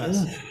 all the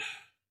best.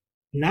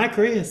 Not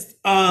Chris.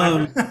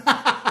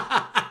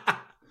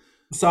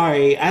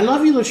 Sorry. I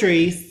love you,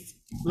 Latrice.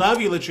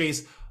 Love you,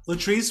 Latrice.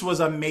 Latrice was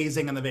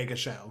amazing in the Vegas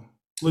show.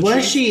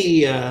 Was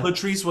she?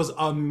 Latrice was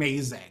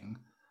amazing.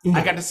 Mm-hmm.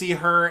 I got to see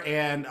her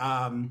and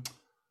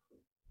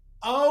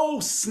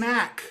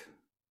Snack.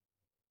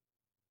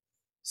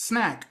 She's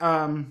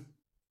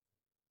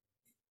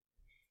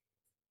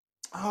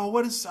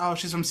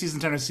from season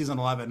 10 or season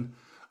 11.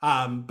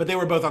 But they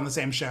were both on the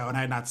same show and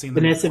I had not seen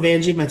them. Vanessa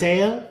Vanjie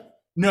Mateo?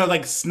 No,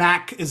 like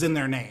Snack is in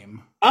their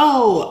name.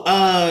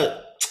 Oh,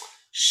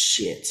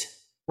 shit.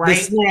 Right?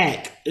 The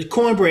snack.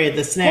 Cornbread,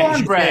 the snack.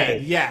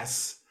 Cornbread,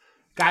 yes.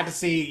 Got to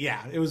see,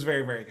 it was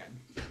very, very good.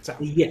 So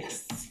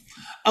yes.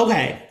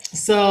 Okay.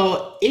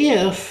 So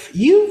if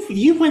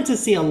you went to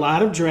see a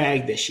lot of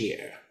drag this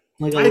year.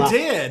 Like I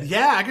did.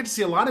 Yeah, I got to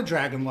see a lot of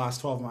drag in the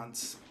last 12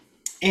 months.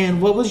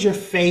 And what was your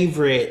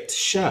favorite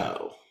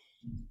show?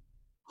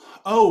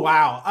 Oh,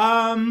 wow.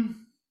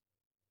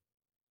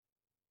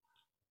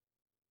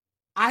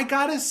 I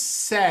gotta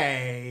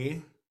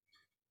say,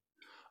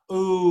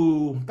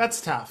 ooh,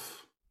 that's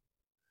tough.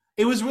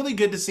 It was really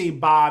good to see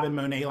Bob and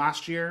Monet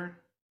last year.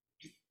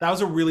 That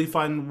was a really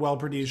fun,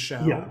 well-produced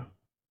show. Yeah.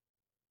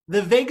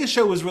 The Vegas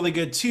show was really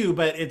good too,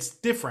 but it's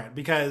different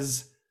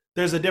because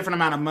there's a different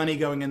amount of money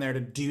going in there to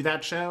do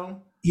that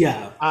show.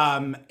 Yeah.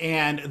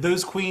 And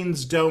those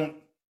queens don't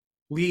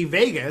leave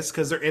Vegas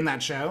because they're in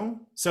that show.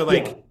 So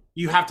like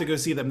you have to go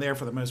see them there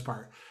for the most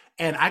part.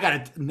 And I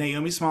got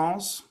Naomi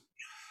Smalls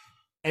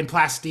and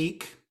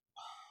Plastique.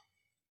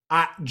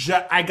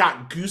 I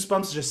got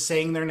goosebumps just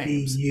saying their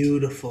names.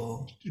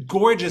 Beautiful.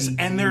 Gorgeous.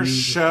 And their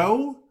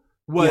show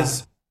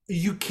was,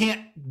 you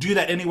can't do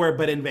that anywhere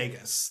but in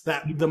Vegas.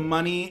 That the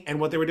money and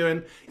what they were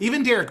doing.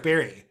 Even Derek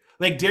Barry.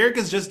 Like Derek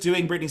is just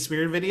doing Britney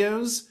Spears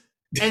videos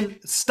and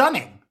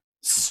stunning.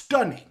 Just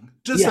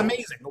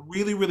amazing.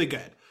 Really, really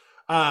good.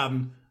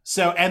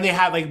 So, and they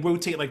had like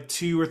rotate like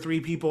 2 or 3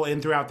 people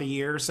in throughout the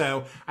year.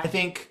 So I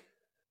think,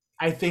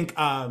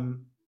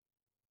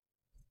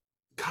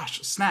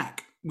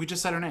 Snack. We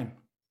just said her name.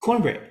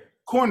 Cornbread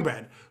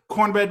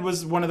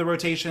was one of the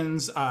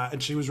rotations,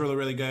 and she was really,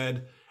 really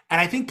good. And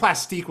I think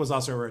Plastique was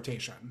also a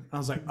rotation. I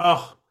was like,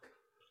 oh,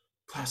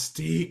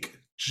 Plastique,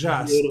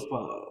 just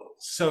beautiful.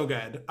 So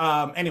good.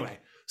 Anyway,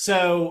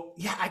 so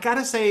yeah, I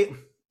gotta say,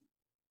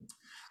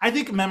 I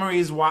think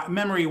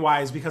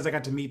memory-wise, because I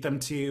got to meet them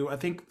too, I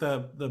think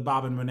the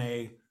Bob and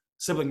Monet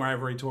sibling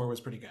rivalry tour was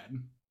pretty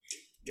good.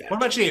 Yeah. What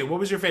about you? What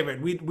was your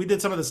favorite? We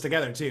did some of this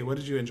together too. What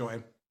did you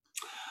enjoy?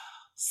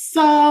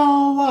 So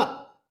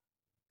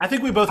I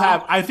think we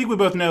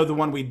both know the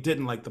one we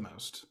didn't like the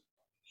most.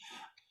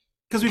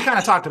 Because we kind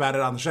of talked about it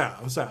on the show.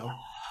 So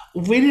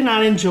we did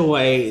not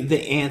enjoy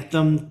the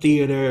Anthem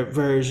Theater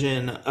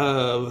version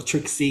of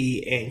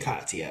Trixie and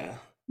Katya.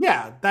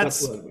 Yeah,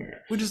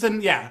 we just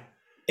didn't. Yeah,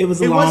 it was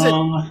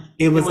long.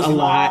 It was a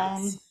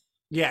lot.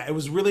 Yeah, it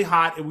was really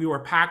hot, and we were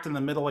packed in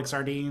the middle like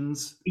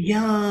sardines.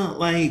 Yeah,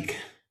 like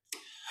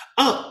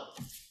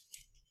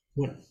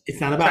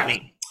it's not about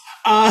me.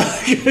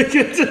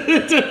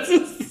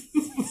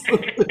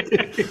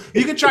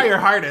 You can try your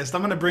hardest.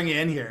 I'm gonna bring you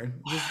in here.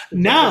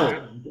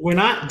 No, we're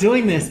not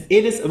doing this.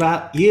 It is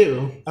about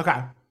you.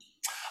 Okay.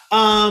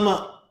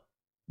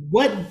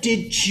 What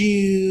did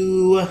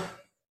you?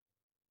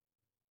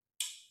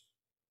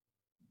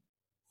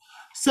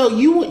 So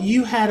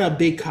you had a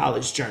big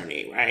college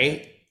journey,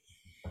 right?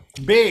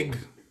 Big,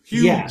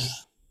 huge. Yeah.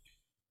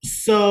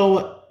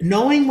 So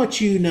knowing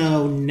what you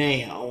know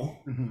now,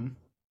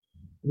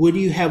 would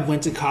you have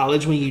went to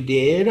college when you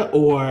did,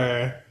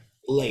 or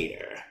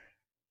later?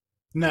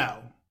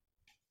 No,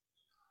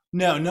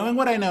 knowing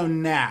what I know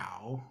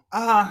now,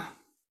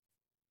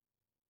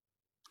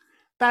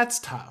 that's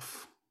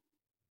tough.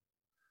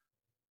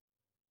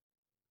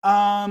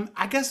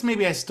 I guess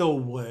maybe I still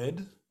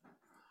would.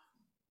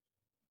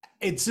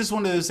 It's just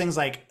one of those things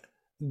like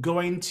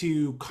going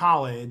to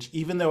college,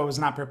 even though I was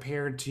not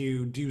prepared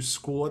to do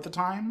school at the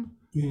time,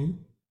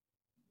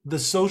 the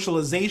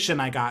socialization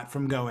I got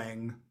from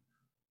going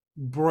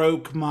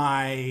broke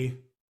my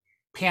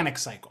panic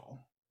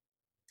cycle.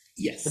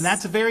 Yes. And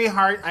that's a very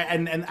hard,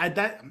 and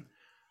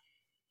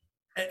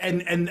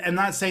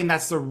not saying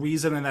that's the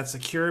reason and that's the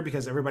cure,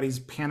 because everybody's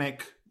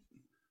panic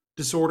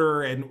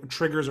disorder and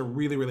triggers are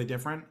really, really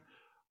different.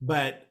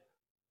 But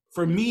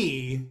for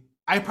me,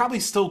 I probably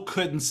still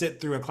couldn't sit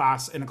through a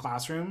class in a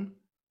classroom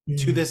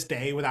to this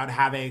day without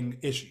having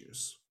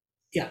issues.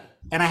 Yeah.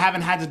 And I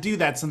haven't had to do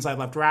that since I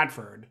left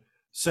Radford.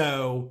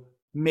 So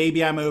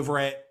maybe I'm over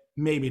it,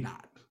 maybe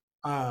not.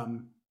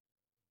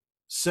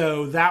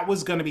 So that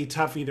was going to be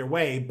tough either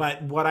way.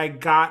 But what I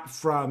got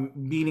from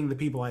meeting the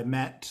people I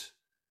met,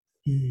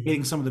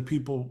 meeting some of the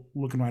people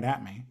looking right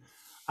at me,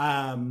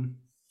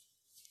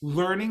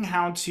 learning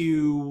how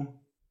to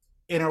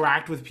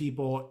interact with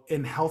people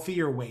in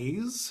healthier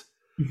ways,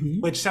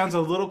 which sounds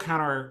a little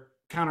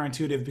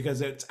counterintuitive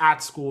because it's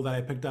at school that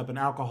I picked up an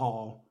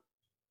alcohol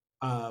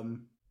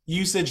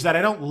usage that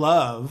I don't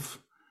love,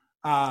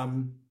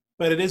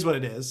 but it is what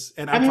it is.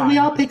 And I'm fine. We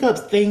all pick up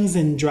things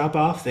and drop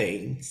off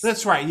things.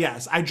 That's right.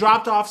 Yes, I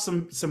dropped off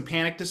some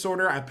panic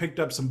disorder. I picked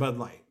up some Bud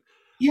Light.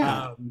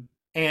 Yeah,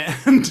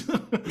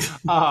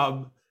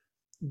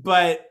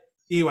 but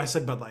ew, I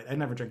said Bud Light. I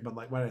never drink Bud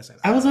Light. Why did I say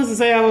that? I was supposed to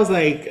say, I was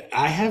like,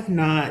 I have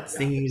not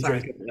seen you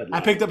drink Bud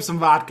Light. I picked up some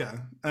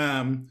vodka,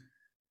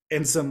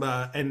 and some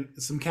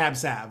Cab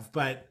Sav,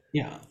 but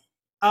yeah.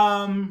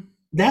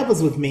 That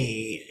was with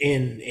me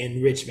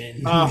in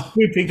Richmond.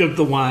 We picked up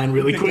the wine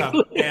really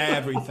quickly.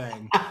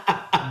 Everything.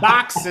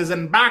 Boxes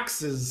and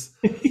boxes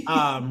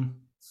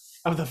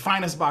of the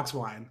finest box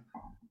wine.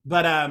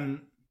 But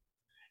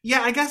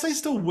yeah, I guess I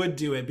still would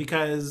do it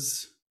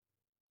because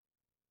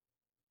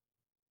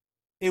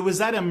it was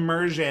that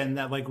immersion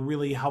that like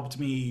really helped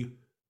me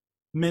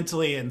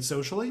mentally and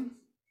socially.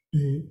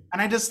 And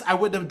I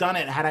wouldn't have done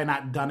it had I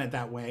not done it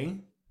that way.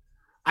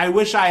 I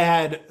wish I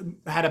had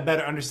a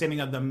better understanding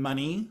of the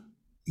money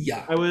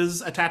I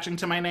was attaching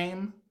to my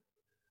name.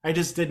 I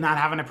just did not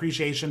have an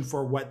appreciation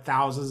for what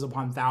thousands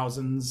upon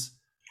thousands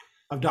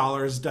of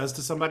dollars does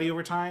to somebody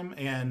over time.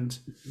 And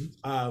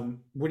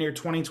when you're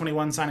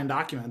 21 signing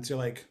documents, you're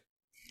like,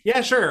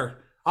 yeah, sure,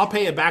 I'll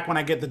pay it back when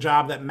I get the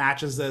job that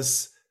matches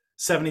this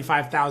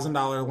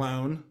 $75,000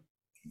 loan.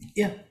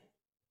 Yeah.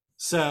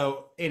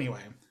 So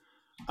anyway,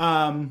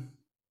 yeah,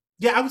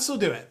 I would still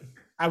do it.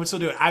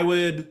 I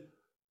would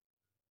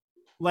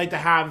like to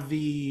have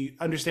the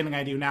understanding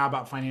I do now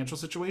about financial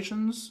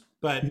situations,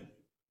 but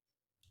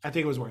I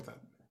think it was worth it.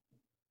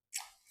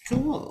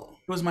 Cool.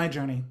 It was my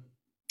journey.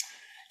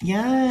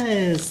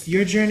 Yes,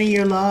 your journey,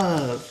 your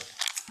love.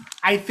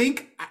 I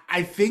think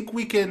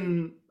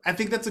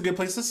that's a good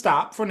place to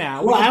stop for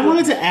now. Well, I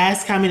wanted to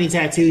ask how many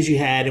tattoos you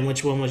had and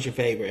which one was your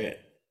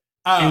favorite.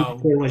 And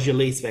which one was your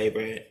least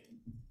favorite?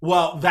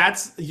 Well,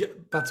 that's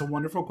a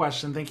wonderful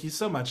question. Thank you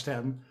so much,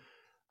 Tim.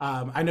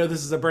 I know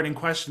this is a burning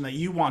question that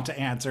you want to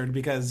answer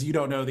because you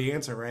don't know the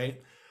answer, right?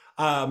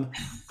 I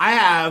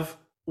have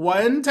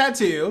one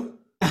tattoo.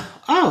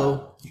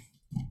 Oh.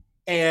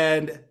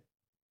 And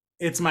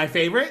it's my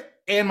favorite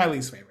and my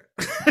least favorite.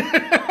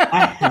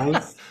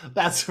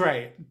 That's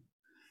right.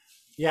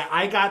 Yeah,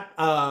 I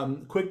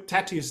got quick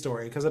tattoo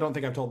story because I don't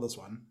think I've told this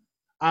one.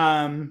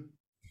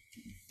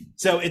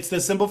 So it's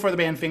the symbol for the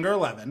band Finger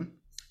 11,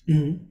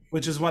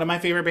 which is one of my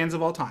favorite bands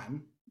of all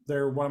time.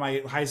 They're one of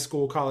my high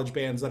school, college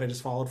bands that I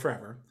just followed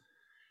forever.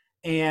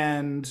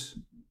 And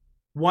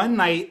one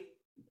night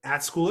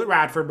at school at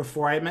Radford,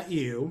 before I met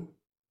you,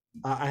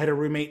 I had a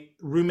roommate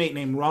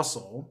named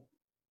Russell,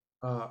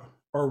 or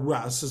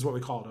Russ is what we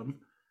called him.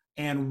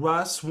 And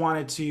Russ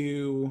wanted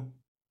to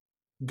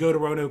go to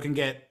Roanoke and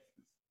get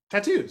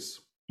tattoos.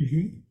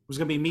 It was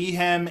going to be me,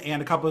 him,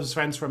 and a couple of his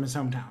friends from his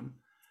hometown.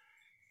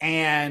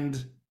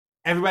 And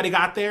everybody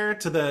got there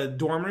to the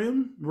dorm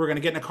room. We were going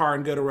to get in a car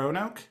and go to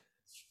Roanoke.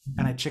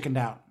 And I chickened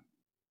out.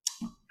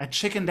 I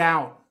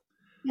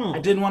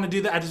didn't want to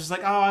do that. I just was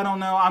like, oh, I don't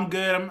know. I'm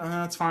good.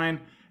 That's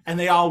fine. And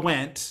they all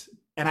went.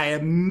 And I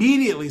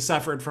immediately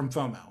suffered from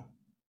FOMO.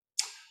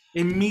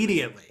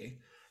 Immediately.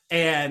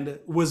 And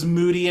was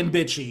moody and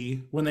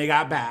bitchy when they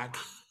got back.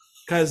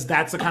 Because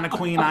that's the kind of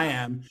queen I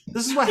am.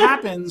 This is what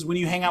happens when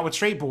you hang out with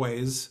straight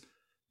boys.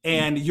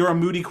 And you're a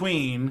moody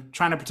queen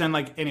trying to pretend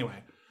like,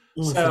 anyway.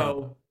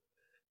 So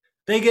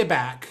they get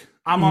back.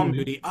 I'm all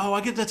moody. Oh,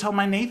 I get to tell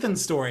my Nathan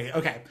story.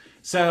 Okay.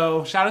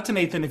 So shout out to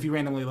Nathan if you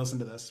randomly listen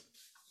to this.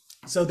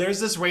 So there's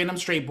this random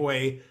straight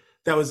boy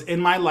that was in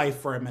my life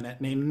for a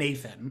minute named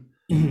Nathan.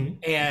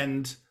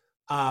 And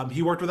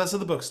he worked with us at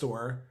the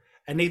bookstore.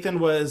 And Nathan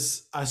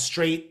was a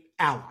straight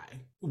ally.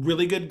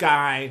 Really good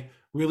guy.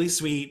 Really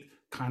sweet.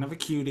 Kind of a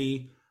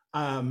cutie.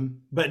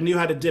 But knew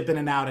how to dip in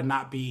and out and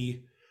not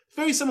be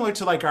very similar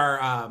to like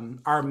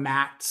our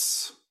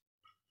Matt's.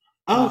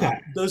 Okay.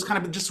 Those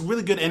kind of just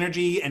really good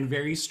energy and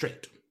very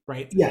straight,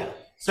 right? Yeah.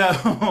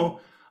 So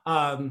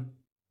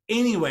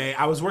anyway,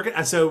 I was working.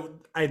 So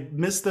I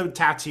missed the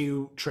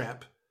tattoo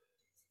trip,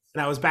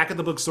 and I was back at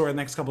the bookstore the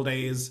next couple of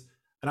days.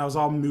 and I was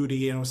all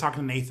moody, and I was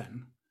talking to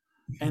Nathan,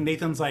 and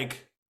Nathan's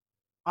like,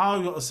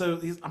 "Oh,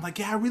 I'm like,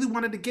 yeah, I really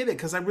wanted to get it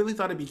because I really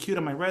thought it'd be cute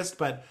on my wrist,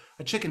 but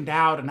I chickened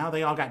out, and now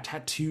they all got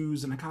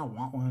tattoos, and I kind of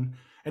want one."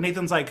 And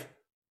Nathan's like,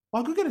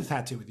 "Well, I'll go get a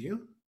tattoo with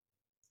you."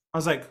 I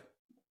was like,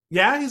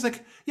 "Yeah." He's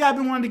like, "Yeah, I've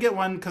been wanting to get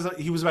one because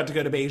he was about to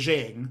go to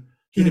Beijing.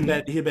 He had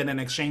been an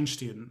exchange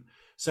student,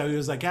 so he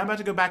was like, "Yeah, I'm about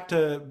to go back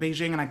to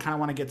Beijing, and I kind of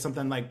want to get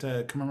something like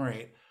to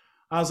commemorate."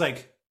 I was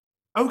like,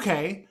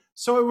 "Okay."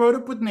 So I rode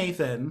up with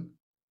Nathan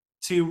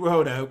to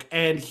Road Oak,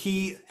 and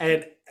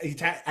and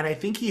I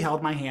think he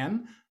held my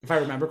hand, if I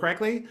remember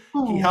correctly.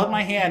 He held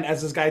my hand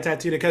as this guy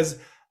tattooed it because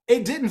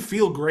it didn't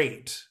feel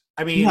great.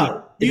 I mean,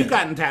 No, you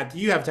have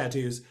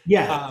tattoos,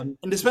 yeah,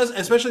 and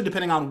especially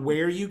depending on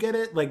where you get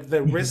it. Like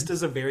the wrist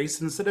is a very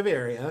sensitive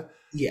area,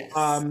 yes,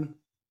 and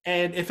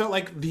it felt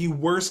like the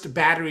worst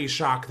battery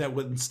shock that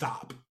wouldn't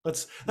stop.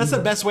 That's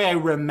the best way I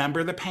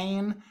remember the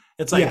pain.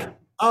 It's like, yeah,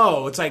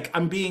 it's like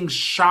I'm being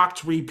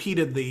shocked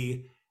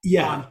repeatedly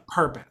yeah. on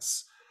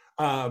purpose.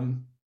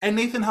 And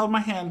Nathan held my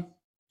hand.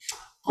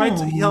 Right,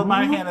 he held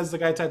my hand as the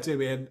guy tattooed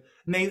me. And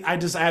Nate, I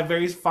have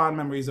very fond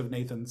memories of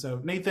Nathan.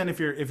 So Nathan, if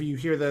you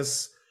hear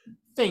this,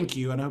 thank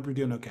you, and I hope you're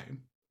doing okay.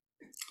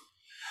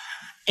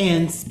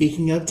 And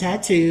speaking of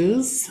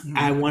tattoos,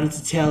 I wanted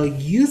to tell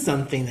you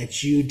something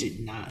that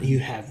you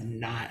have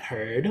not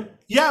heard.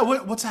 Yeah,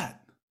 what's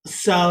that?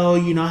 So,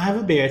 I have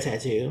a bear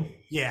tattoo.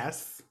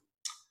 Yes.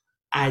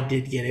 I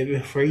did get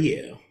it for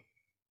you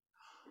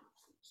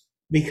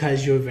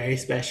because you're very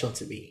special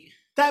to me.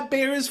 That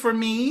bear is for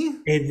me?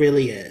 It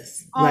really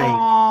is.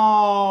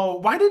 Oh,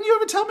 why didn't you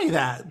ever tell me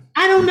that?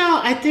 I don't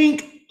know. I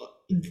think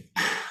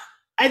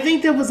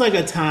there was like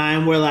a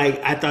time where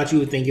like I thought you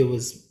would think it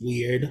was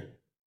weird.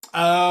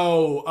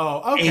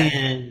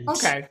 Okay.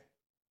 Okay.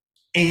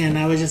 And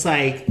I was just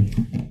like,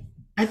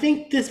 I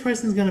think this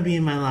person's gonna be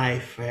in my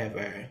life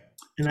forever.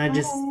 And I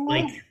just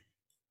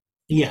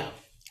yeah.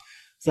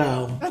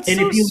 So That's and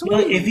so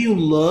if you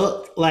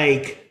look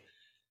like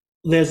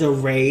there's a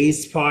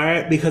raised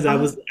part because I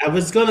was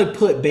gonna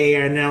put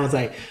bear and then I was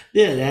like,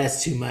 yeah,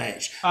 that's too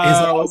much. And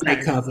so I was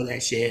like, cover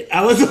that shit.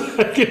 I was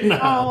like, no.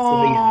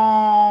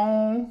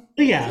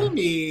 So yeah.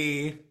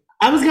 Timmy.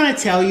 I was gonna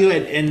tell you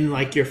in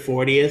like your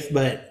 40th,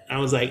 but I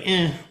was like,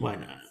 why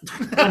not?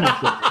 Why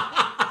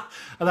not?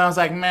 And then I was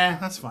like, meh,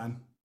 that's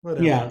fine.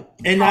 Whatever. Yeah.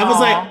 And I was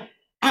like,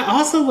 I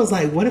also was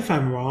like, what if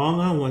I'm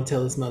wrong? I don't want to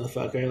tell this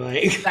motherfucker.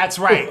 Like that's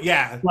right,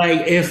 yeah.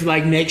 Like if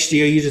like next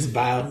year you just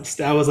bounced.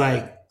 I was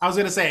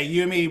gonna say,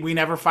 you and me, we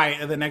never fight,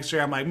 and the next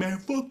year I'm like, man,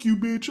 fuck you,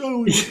 bitch. I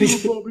don't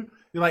even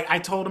You're like, I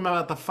told him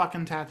about the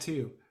fucking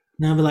tattoo.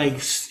 And I'll be like,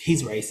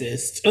 he's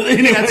racist.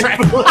 That's right.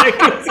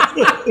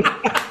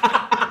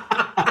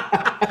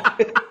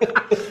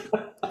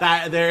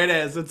 There it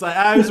is. It's like,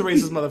 I was a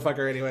racist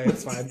motherfucker anyway.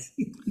 It's fine.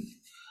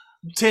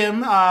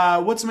 Tim,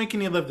 what's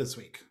making you live this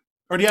week?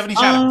 Or do you have any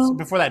shout outs?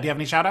 Before that, do you have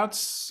any shout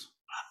outs?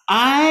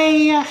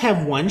 I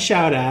have one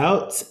shout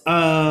out.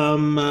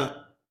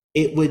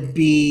 It would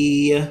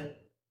be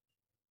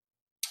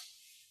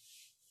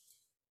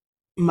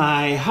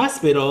my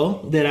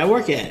hospital that I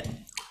work at.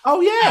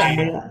 Oh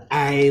yeah.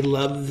 I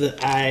love the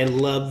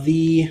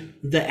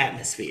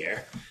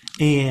atmosphere.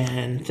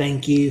 And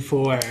thank you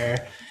for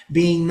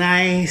being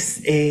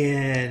nice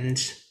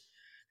and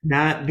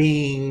not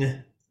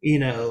being,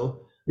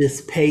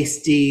 this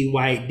pasty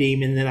white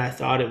demon that I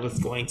thought it was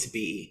going to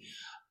be.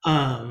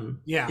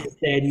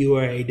 Instead, you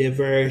are a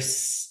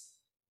diverse,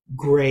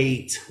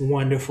 great,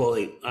 wonderful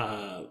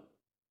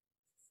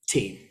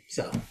team.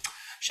 So,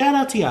 shout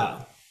out to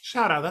y'all.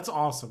 Shout out. That's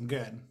awesome.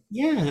 Good.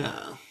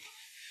 Yeah.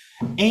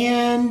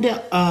 And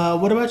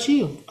what about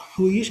you?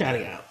 Who are you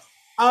shouting out?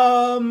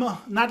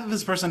 Not that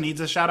this person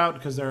needs a shout out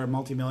because they're a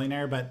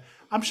multimillionaire, but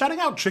I'm shouting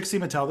out Trixie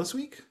Mattel this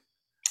week.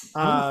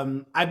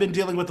 I've been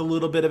dealing with a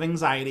little bit of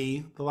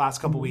anxiety the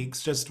last couple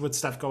weeks, just with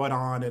stuff going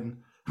on and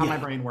how my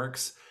brain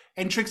works.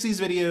 And Trixie's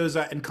videos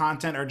and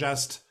content are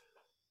just,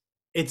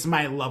 it's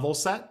my level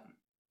set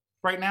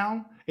right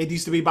now. It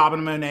used to be Bob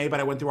and Monet, but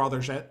I went through all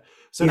their shit.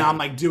 So now I'm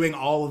like doing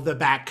all of the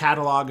back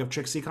catalog of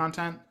Trixie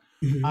content.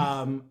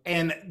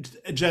 And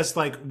just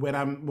like when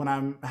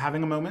I'm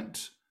having a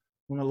moment,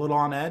 when I'm a little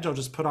on edge, I'll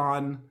just put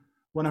on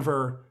one of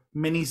her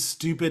many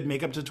stupid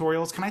makeup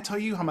tutorials. Can I tell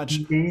you how much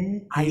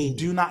I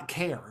do not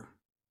care?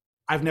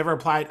 I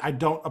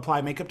don't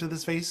apply makeup to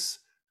this face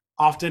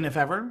often, if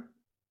ever.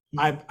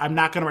 I'm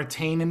not going to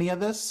retain any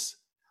of this.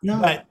 No.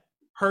 But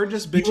her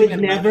just bitching. You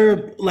would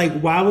never, like,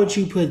 why would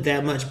you put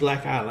that much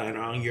black eyeliner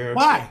on your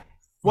face?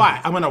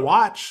 Why? I'm going to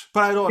watch,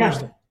 but I don't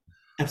understand.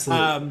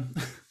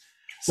 Absolutely.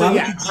 So why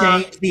would you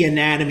change the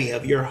anatomy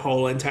of your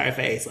whole entire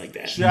face like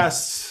that?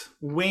 Just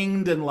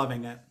winged and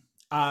loving it.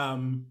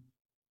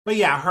 But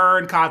yeah, her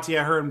and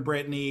Katya, her and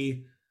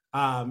Brittany,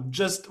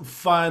 just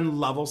fun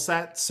level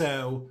set.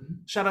 So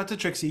shout out to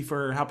Trixie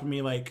for helping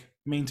me like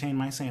maintain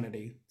my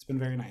sanity. It's been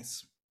very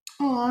nice.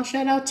 Oh,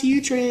 shout out to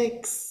you,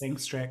 Trix.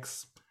 Thanks,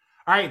 Trix.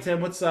 All right,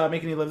 Tim, what's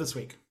making you live this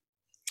week?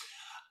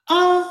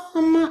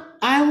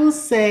 I will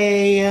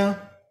say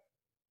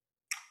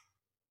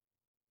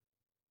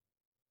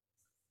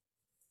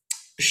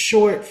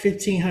short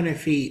 1,500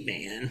 feet,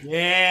 man.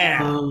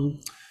 Yeah.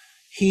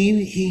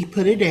 He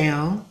put it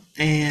down,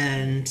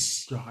 and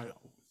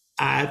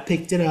I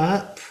picked it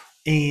up,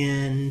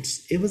 and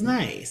it was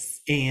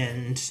nice.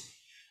 And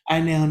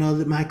I now know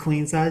that my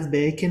queen size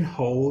bed can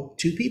hold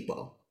 2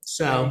 people.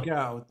 So there you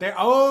go. There.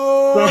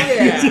 Oh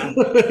yeah.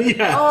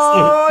 yeah.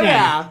 Oh So,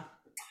 yeah.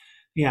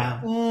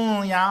 Yeah.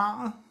 Oh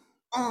yeah.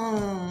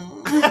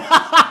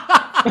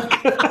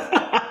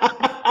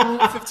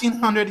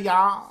 1,500,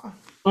 yeah.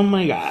 Oh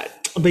my God.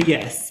 But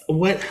yes,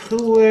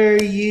 who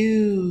are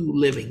you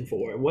living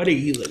for? What are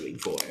you living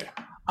for?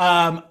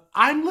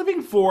 I'm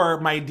living for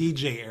my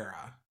DJ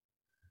era.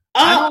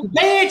 Oh,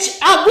 bitch!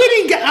 We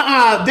didn't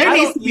get. There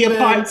needs to be a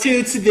part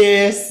 2 to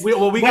this. Wait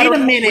a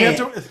minute.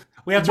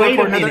 We have to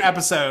record another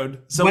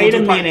episode. So wait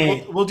a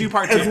minute. We'll do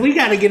part 2 because we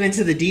got to get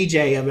into the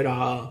DJ of it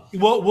all.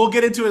 We'll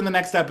get into it in the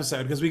next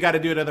episode because we got to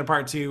do another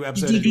part 2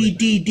 episode.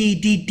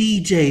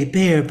 DJ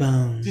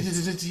Barebones.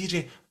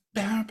 DJ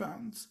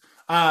Barebones.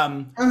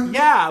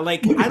 Yeah,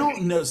 like I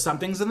don't know.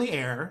 Something's in the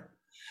air.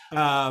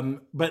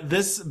 But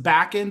this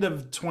back end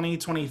of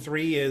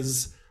 2023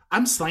 is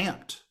I'm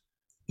slammed.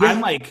 Yeah.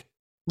 I'm like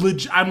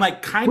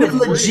kind of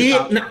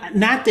legit.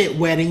 Not that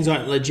weddings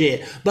aren't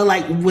legit, but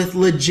like with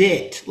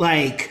legit,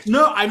 like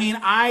no. I mean,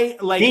 I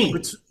like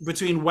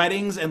between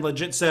weddings and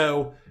legit.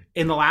 So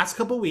in the last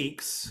couple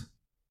weeks,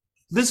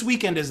 this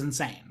weekend is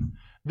insane.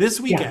 This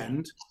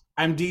weekend,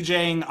 I'm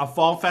DJing a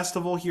fall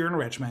festival here in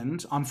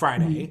Richmond on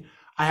Friday. Mm-hmm.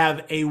 I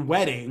have a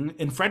wedding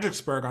in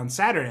Fredericksburg on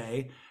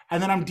Saturday,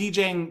 and then I'm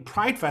DJing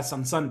Pride Fest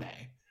on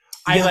Sunday.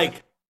 Yeah.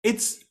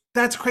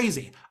 That's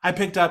crazy. I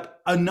picked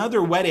up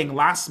another wedding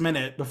last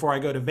minute before I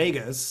go to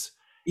Vegas.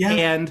 Yeah.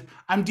 And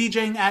I'm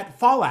DJing at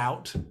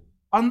Fallout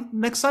on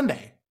next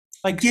Sunday.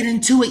 Like, get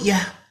into it,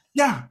 yeah.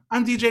 Yeah,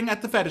 I'm DJing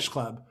at the Fetish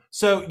Club.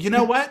 So you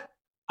know what?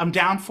 I'm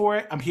down for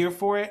it. I'm here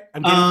for it.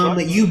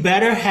 You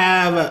better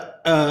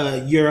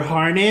have your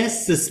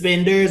harness,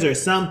 suspenders, or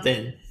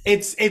something.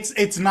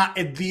 It's not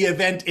the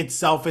event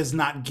itself is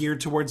not geared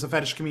towards the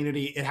fetish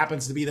community. It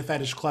happens to be the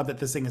Fetish Club that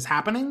this thing is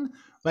happening,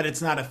 but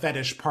it's not a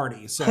fetish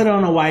party. So put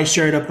on a white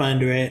shirt up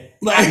under it.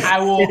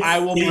 I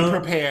will be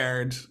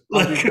prepared.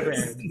 I'll be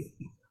prepared.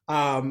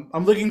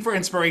 I'm looking for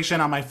inspiration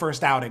on my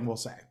first outing, we'll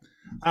say.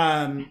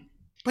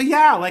 But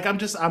yeah, like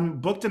I'm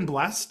booked and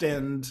blessed,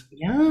 and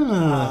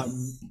I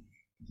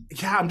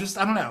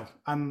don't know.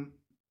 I'm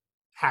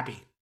happy.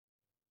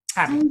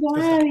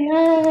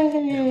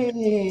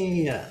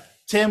 Yay!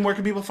 Tim, where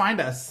can people find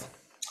us?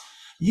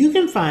 You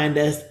can find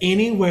us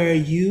anywhere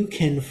you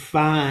can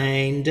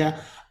find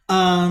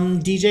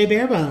DJ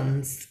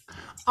Barebones.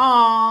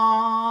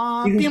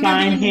 Aww. You can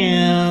find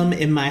him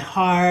in my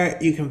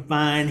heart. You can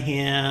find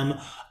him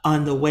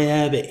on the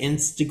web at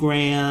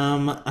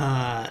Instagram,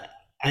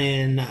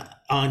 and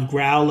on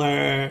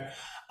Growler,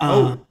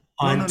 on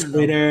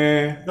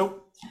Twitter. Nope.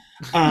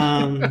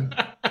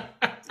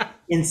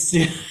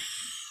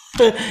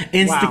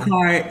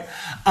 Instacart.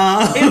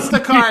 Wow.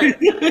 Instacart.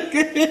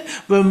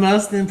 But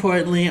most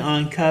importantly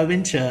on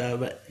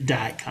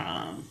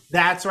cubandchub.com.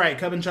 That's right,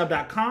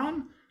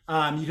 cubandchub.com.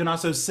 You can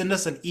also send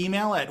us an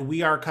email at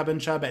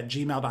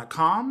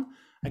wearecubandchub@gmail.com.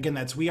 Again,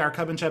 that's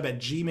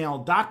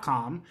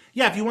wearecubandchub@gmail.com.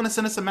 Yeah, if you want to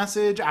send us a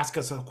message, ask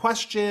us a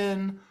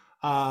question,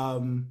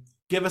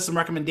 give us some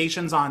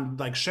recommendations on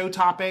like show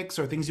topics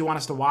or things you want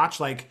us to watch,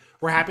 like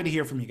we're happy to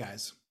hear from you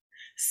guys.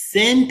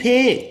 Send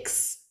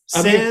pics.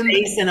 Of your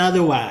face and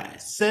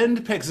otherwise.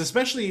 Send pics,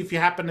 especially if you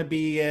happen to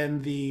be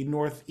in the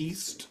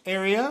Northeast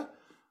area.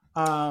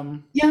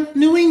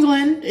 New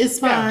England is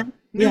fine.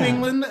 New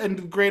England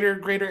and greater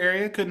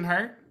area couldn't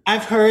hurt.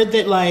 I've heard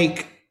that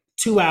like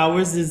 2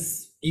 hours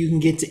is you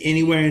can get to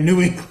anywhere in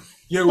New England.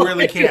 You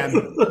really can.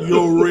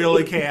 You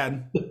really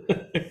can.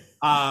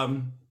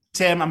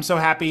 Tim, I'm so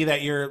happy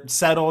that you're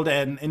settled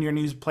and in your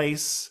new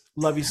place.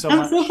 Love you so much.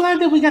 I'm so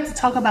glad that we got to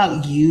talk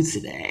about you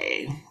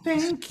today.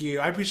 Thank you.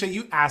 I appreciate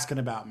you asking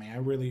about me. I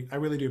really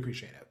do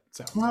appreciate it.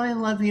 So. Well, I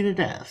love you to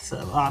death,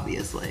 so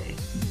obviously.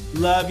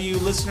 Love you,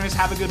 listeners.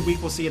 Have a good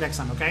week. We'll see you next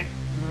time, okay?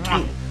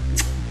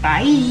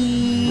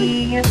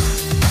 Bye.